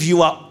lose. If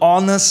you are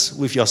honest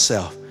with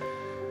yourself,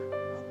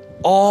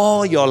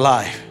 all your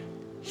life,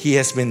 He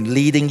has been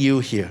leading you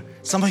here.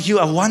 Some of you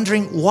are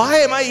wondering, why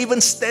am I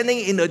even standing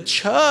in a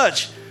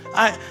church?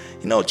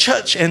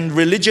 Church and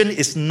religion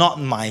is not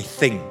my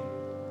thing.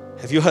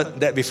 Have you heard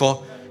that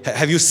before?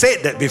 Have you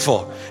said that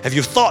before? Have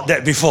you thought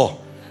that before?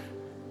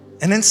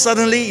 And then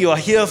suddenly you are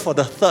here for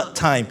the third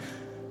time.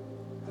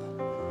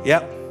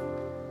 Yep,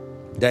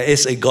 there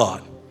is a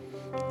God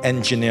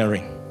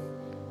engineering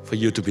for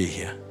you to be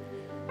here.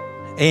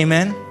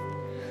 Amen?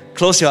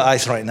 Close your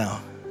eyes right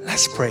now.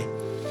 Let's pray.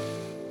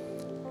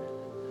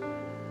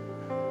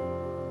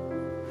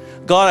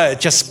 God, I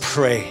just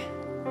pray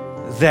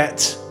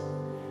that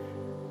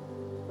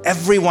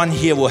everyone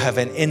here will have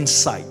an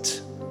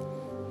insight,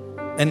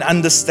 an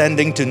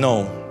understanding to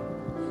know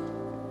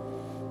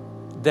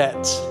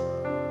that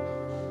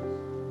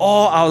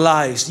all our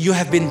lives, you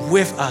have been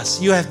with us.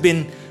 You have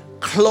been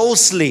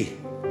closely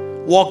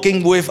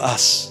walking with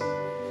us.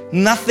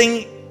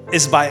 Nothing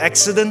is by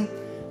accident.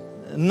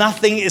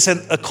 Nothing is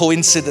a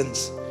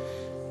coincidence.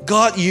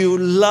 God, you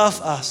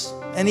love us.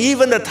 And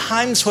even the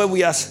times where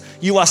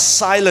you are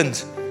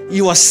silent,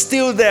 you are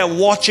still there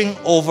watching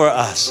over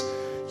us.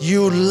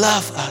 You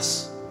love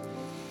us.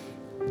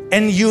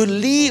 And you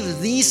leave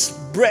these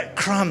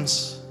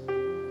breadcrumbs.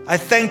 I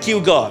thank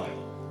you, God,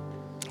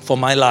 for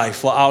my life,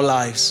 for our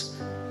lives.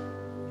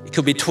 It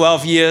could be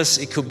 12 years,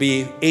 it could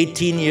be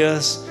 18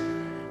 years.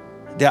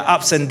 There are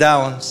ups and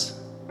downs,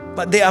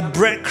 but they are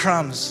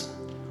breadcrumbs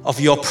of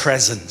your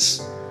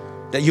presence.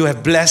 That you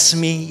have blessed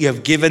me, you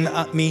have given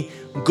me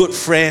good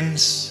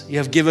friends, you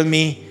have given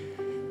me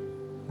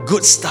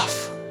good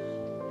stuff.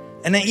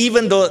 And then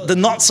even though the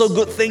not so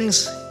good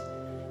things,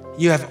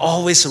 you have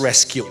always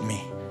rescued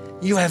me.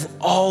 You have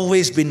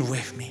always been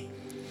with me.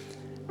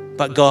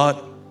 But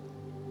God,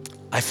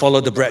 I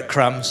follow the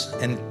breadcrumbs,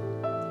 and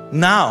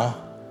now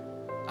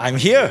I'm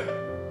here.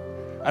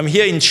 I'm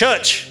here in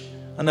church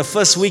on the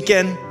first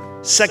weekend,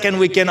 second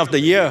weekend of the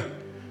year.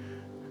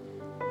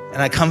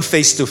 And I come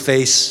face to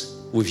face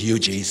with you,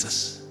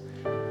 Jesus.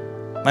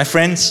 My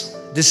friends,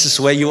 this is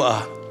where you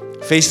are,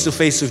 face to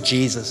face with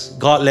Jesus.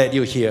 God led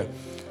you here.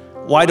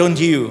 Why don't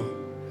you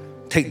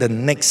take the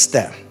next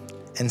step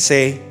and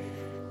say,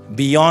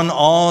 beyond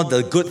all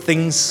the good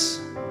things,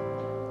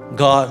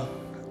 God,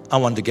 I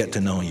want to get to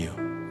know you.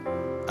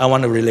 I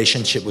want a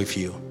relationship with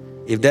you.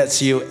 If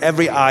that's you,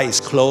 every eye is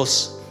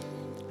closed,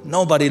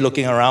 nobody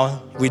looking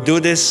around. We do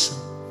this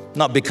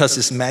not because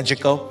it's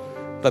magical,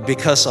 but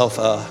because of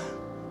a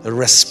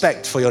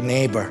respect for your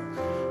neighbor,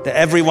 that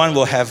everyone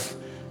will have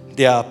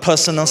their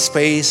personal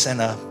space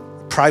and a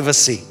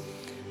privacy.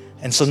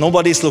 And so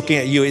nobody's looking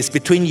at you. It's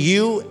between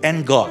you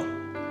and God.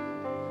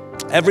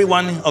 Every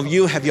one of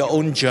you have your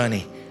own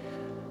journey.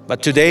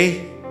 But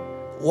today,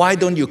 why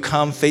don't you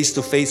come face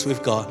to face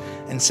with God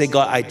and say,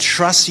 God, I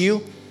trust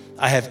you.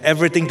 I have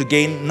everything to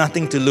gain,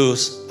 nothing to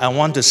lose. I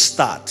want to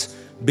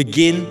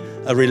begin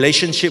a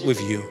relationship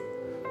with you.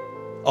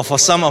 Or for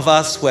some of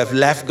us who have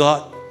left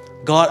God,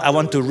 God, I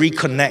want to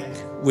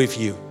reconnect with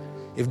you.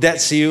 If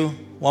that's you,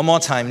 one more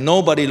time,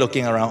 nobody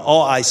looking around,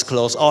 all eyes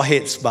closed, all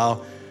heads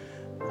bowed.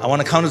 I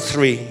want to count to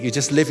 3. You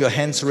just lift your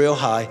hands real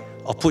high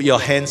or put your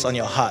hands on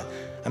your heart.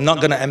 I'm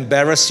not going to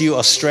embarrass you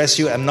or stress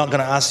you. I'm not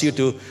going to ask you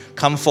to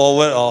come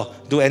forward or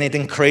do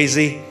anything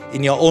crazy.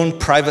 In your own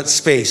private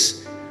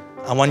space,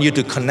 I want you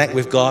to connect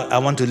with God. I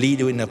want to lead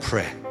you in a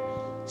prayer.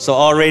 So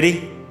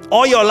already,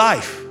 all your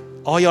life,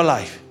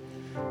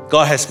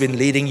 God has been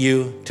leading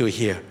you to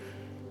here.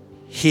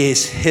 He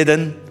is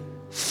hidden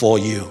for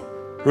you.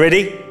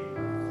 Ready?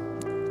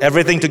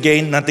 Everything to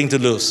gain, nothing to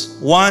lose.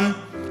 1,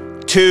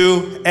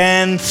 2,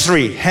 and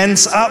 3.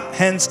 Hands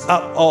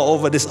up all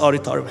over this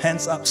auditorium.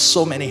 Hands up,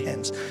 so many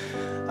hands.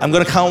 I'm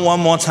going to count one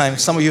more time.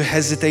 Some of you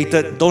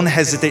hesitated. Don't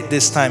hesitate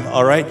this time,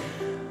 all right?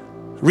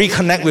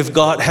 Reconnect with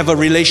God. Have a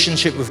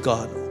relationship with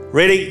God.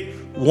 Ready?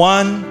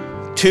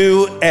 1,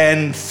 2,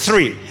 and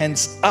 3.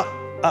 Hands up,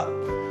 up,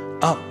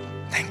 up.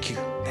 Thank you.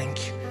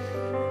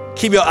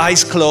 Keep your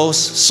eyes closed.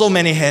 So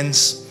many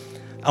hands.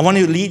 I want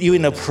to lead you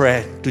in a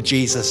prayer to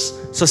Jesus.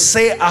 So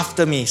say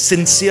after me,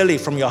 sincerely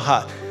from your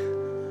heart.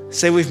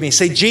 Say with me.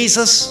 Say,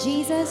 Jesus,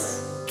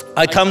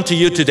 I come to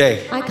you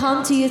today.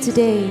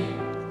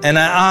 And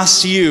I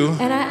ask you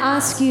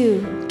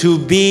to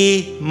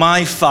be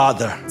my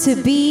Father. To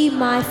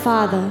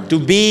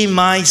be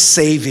my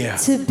Savior.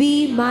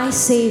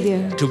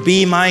 To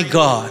be my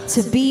God.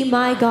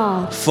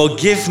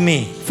 Forgive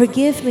me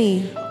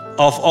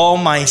of all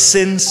my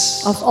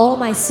sins.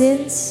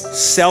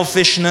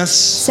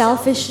 Selfishness.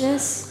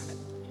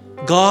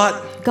 God,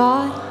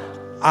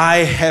 I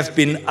have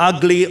been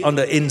ugly on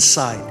the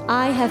inside.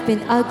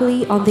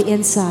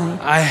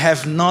 I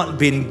have not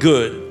been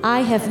good.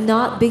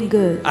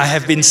 I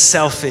have been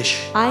selfish.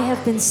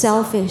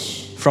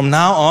 From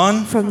now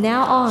on,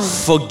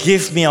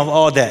 forgive me of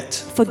all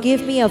that.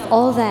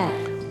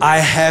 I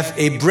have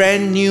a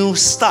brand new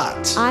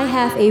start.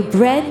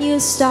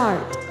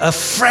 A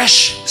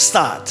fresh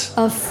start.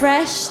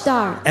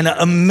 And an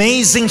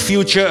amazing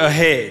future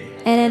ahead.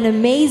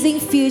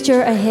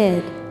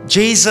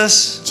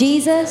 Jesus,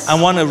 I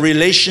want a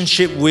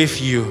relationship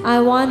with you.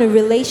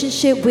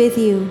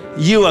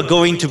 You are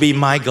going to be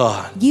my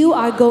God.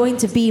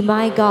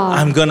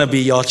 I'm going to be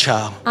your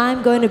child.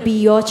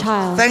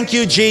 Thank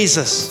you,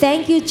 Jesus.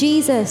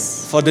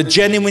 For the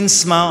genuine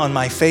smile on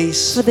my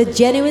face.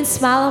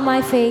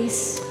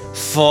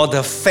 For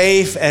the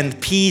faith and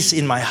peace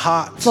in my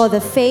heart.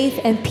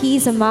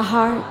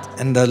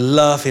 And the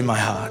love in my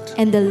heart.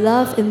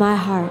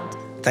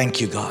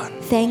 Thank you, God.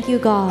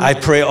 I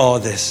pray all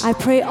this.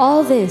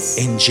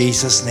 In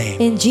Jesus'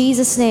 name.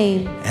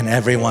 And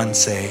everyone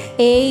say,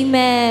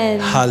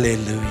 Amen.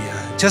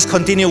 Hallelujah. Just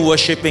continue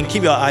worshiping.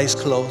 Keep your eyes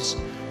closed.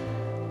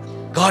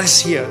 God is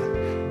here.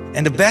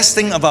 And the best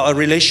thing about a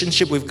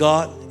relationship with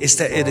God is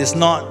that it is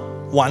not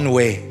one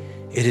way.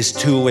 It is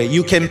two way.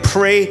 You can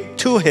pray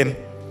to Him,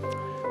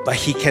 but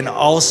He can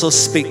also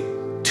speak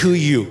to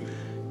you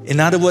In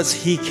other words,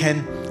 He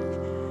can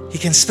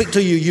speak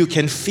to you. You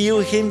can feel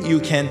Him. You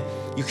can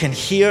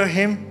hear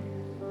Him.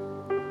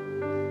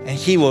 And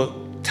He will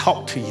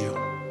talk to you.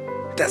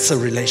 That's a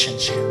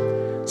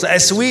relationship. So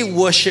as we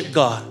worship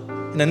God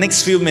in the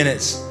next few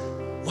minutes,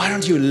 why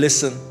don't you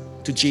listen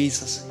to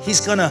Jesus?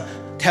 He's going to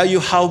tell you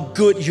how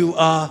good you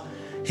are.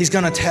 He's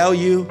going to tell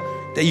you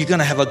that you're going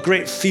to have a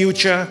great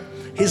future.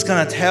 He's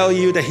going to tell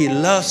you that He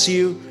loves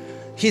you.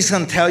 He's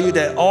going to tell you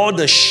that all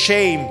the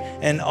shame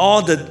and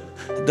all the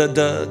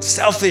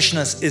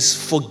selfishness is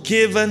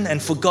forgiven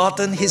and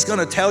forgotten. He's going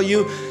to tell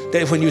you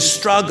that when you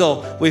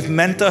struggle with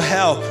mental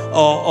health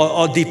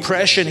or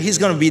depression, He's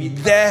going to be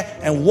there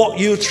and walk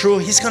you through.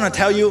 He's going to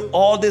tell you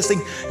all these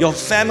things. Your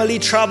family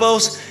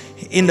troubles,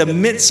 in the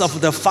midst of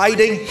the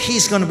fighting,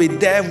 He's going to be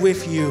there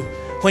with you.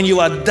 When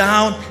you are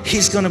down,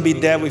 He's going to be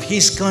there with you.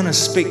 He's going to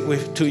speak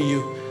to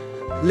you.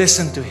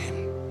 Listen to Him.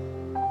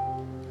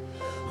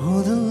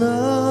 Oh, the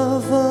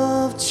love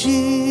of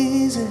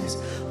Jesus,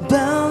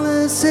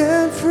 boundless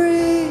and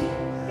free.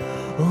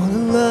 Oh,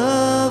 the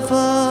love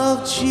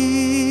of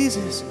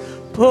Jesus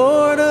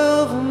poured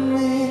over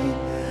me.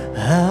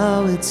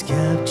 How it's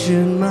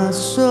captured my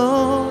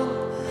soul.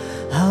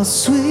 How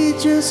sweet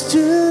just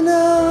to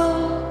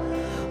know.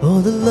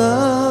 Oh, the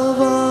love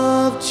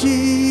of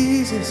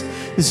Jesus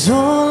is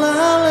all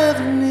I'll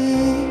ever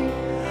need.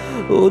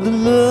 Oh, the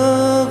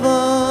love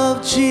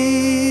of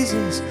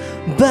Jesus,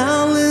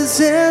 boundless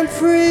and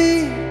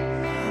free.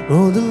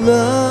 Oh, the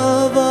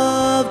love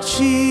of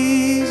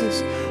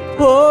Jesus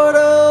poured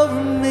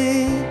over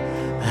me.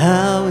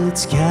 How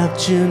it's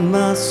captured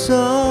my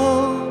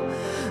soul.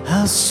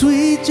 How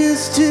sweet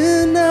just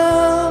to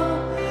know.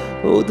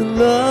 Oh, the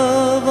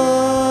love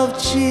of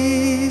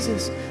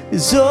Jesus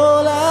is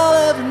all I'll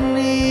ever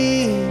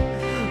need.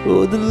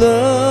 Oh, the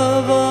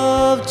love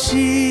of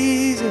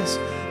Jesus,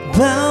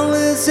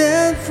 boundless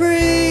and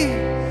free.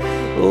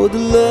 Oh, the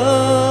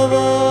love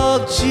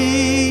of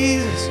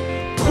Jesus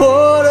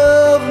poured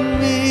over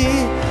me.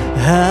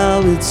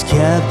 How it's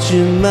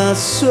captured my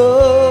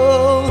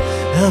soul.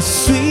 How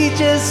sweet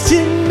just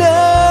to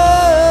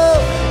know.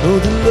 Oh,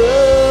 the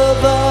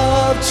love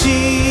of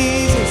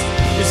Jesus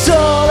is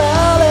all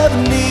I'll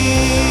ever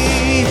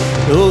need.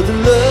 Oh, the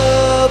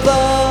love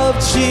of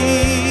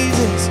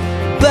Jesus,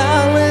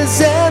 boundless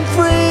and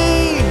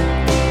free.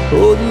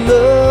 Oh, the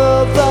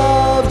love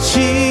of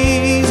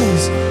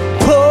Jesus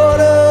poured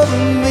over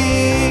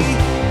me.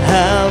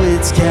 How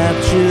it's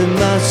captured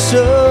my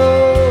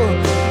soul.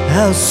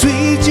 How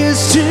sweet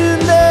just to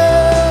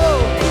know.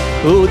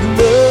 Oh, the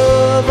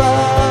love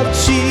of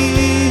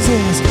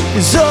Jesus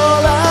is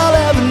all I'll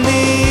ever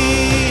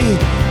need.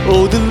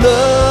 Oh, the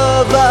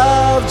love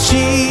of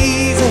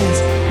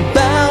Jesus,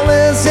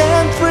 boundless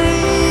and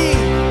free.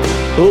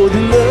 Oh,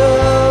 the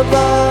love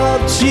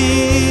of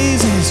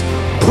Jesus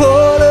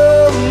poured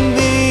over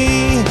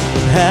me.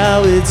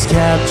 How it's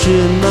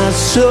captured my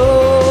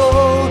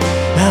soul.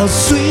 How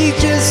sweet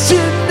just to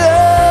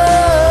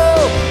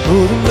know.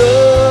 Oh, the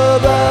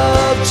love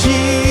of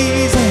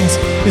Jesus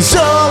is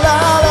all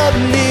I'll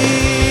ever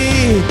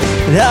need.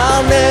 And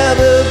I'll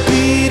never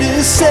be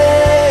the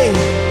same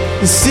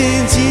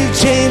since you've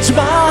changed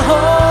my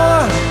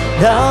heart.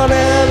 I'll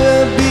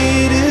never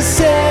be the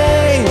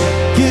same,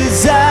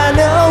 'cause I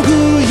know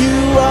who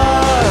you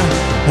are.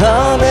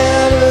 I'll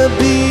never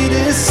be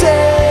the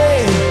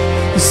same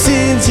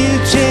since you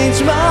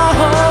changed my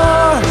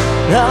heart.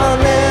 I'll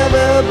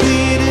never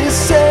be the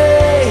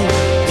same,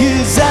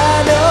 'cause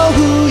I know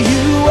who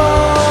you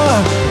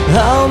are.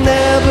 I'll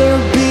never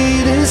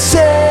be the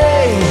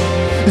same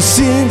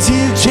since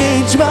you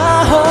changed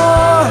my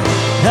heart.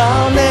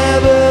 I'll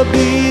never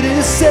be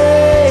the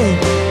same,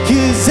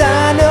 'cause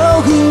I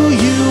know who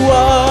you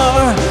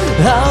are.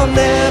 I'll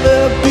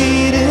never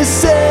be the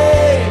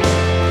same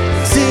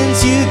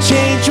since you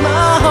changed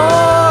my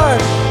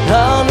heart.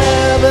 I'll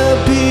never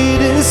be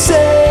the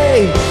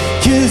same,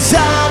 'cause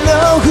I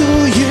know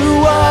who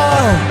you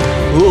are.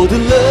 Oh,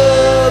 the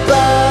love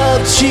of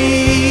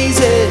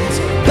Jesus,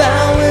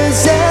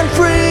 boundless and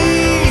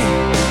free.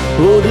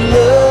 Oh, the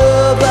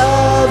love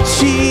of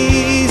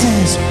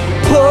Jesus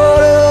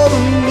poured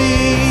over me.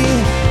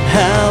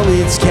 How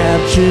it's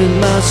captured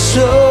my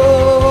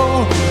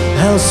soul.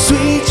 How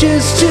sweet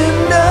just to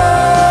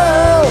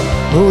know.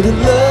 Oh, the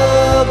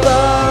love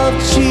of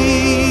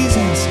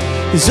Jesus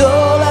is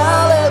all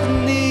I'll ever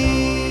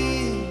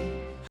need.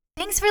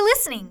 Thanks for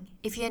listening.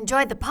 If you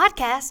enjoyed the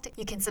podcast,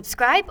 you can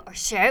subscribe or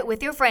share it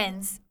with your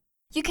friends.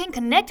 You can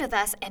connect with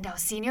us and our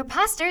senior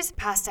pastors,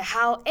 Pastor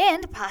Hao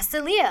and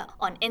Pastor Leah,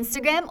 on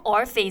Instagram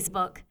or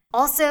Facebook.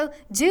 Also,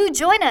 do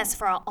join us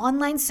for our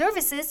online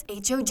services,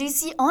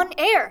 HOGC On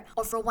Air,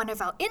 or for one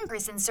of our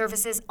in-person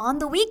services on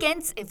the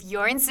weekends if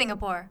you're in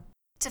Singapore.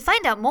 To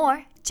find out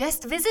more,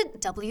 just visit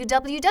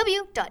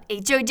www.hodc.sg.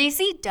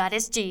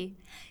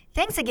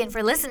 Thanks again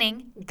for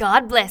listening.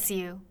 God bless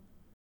you.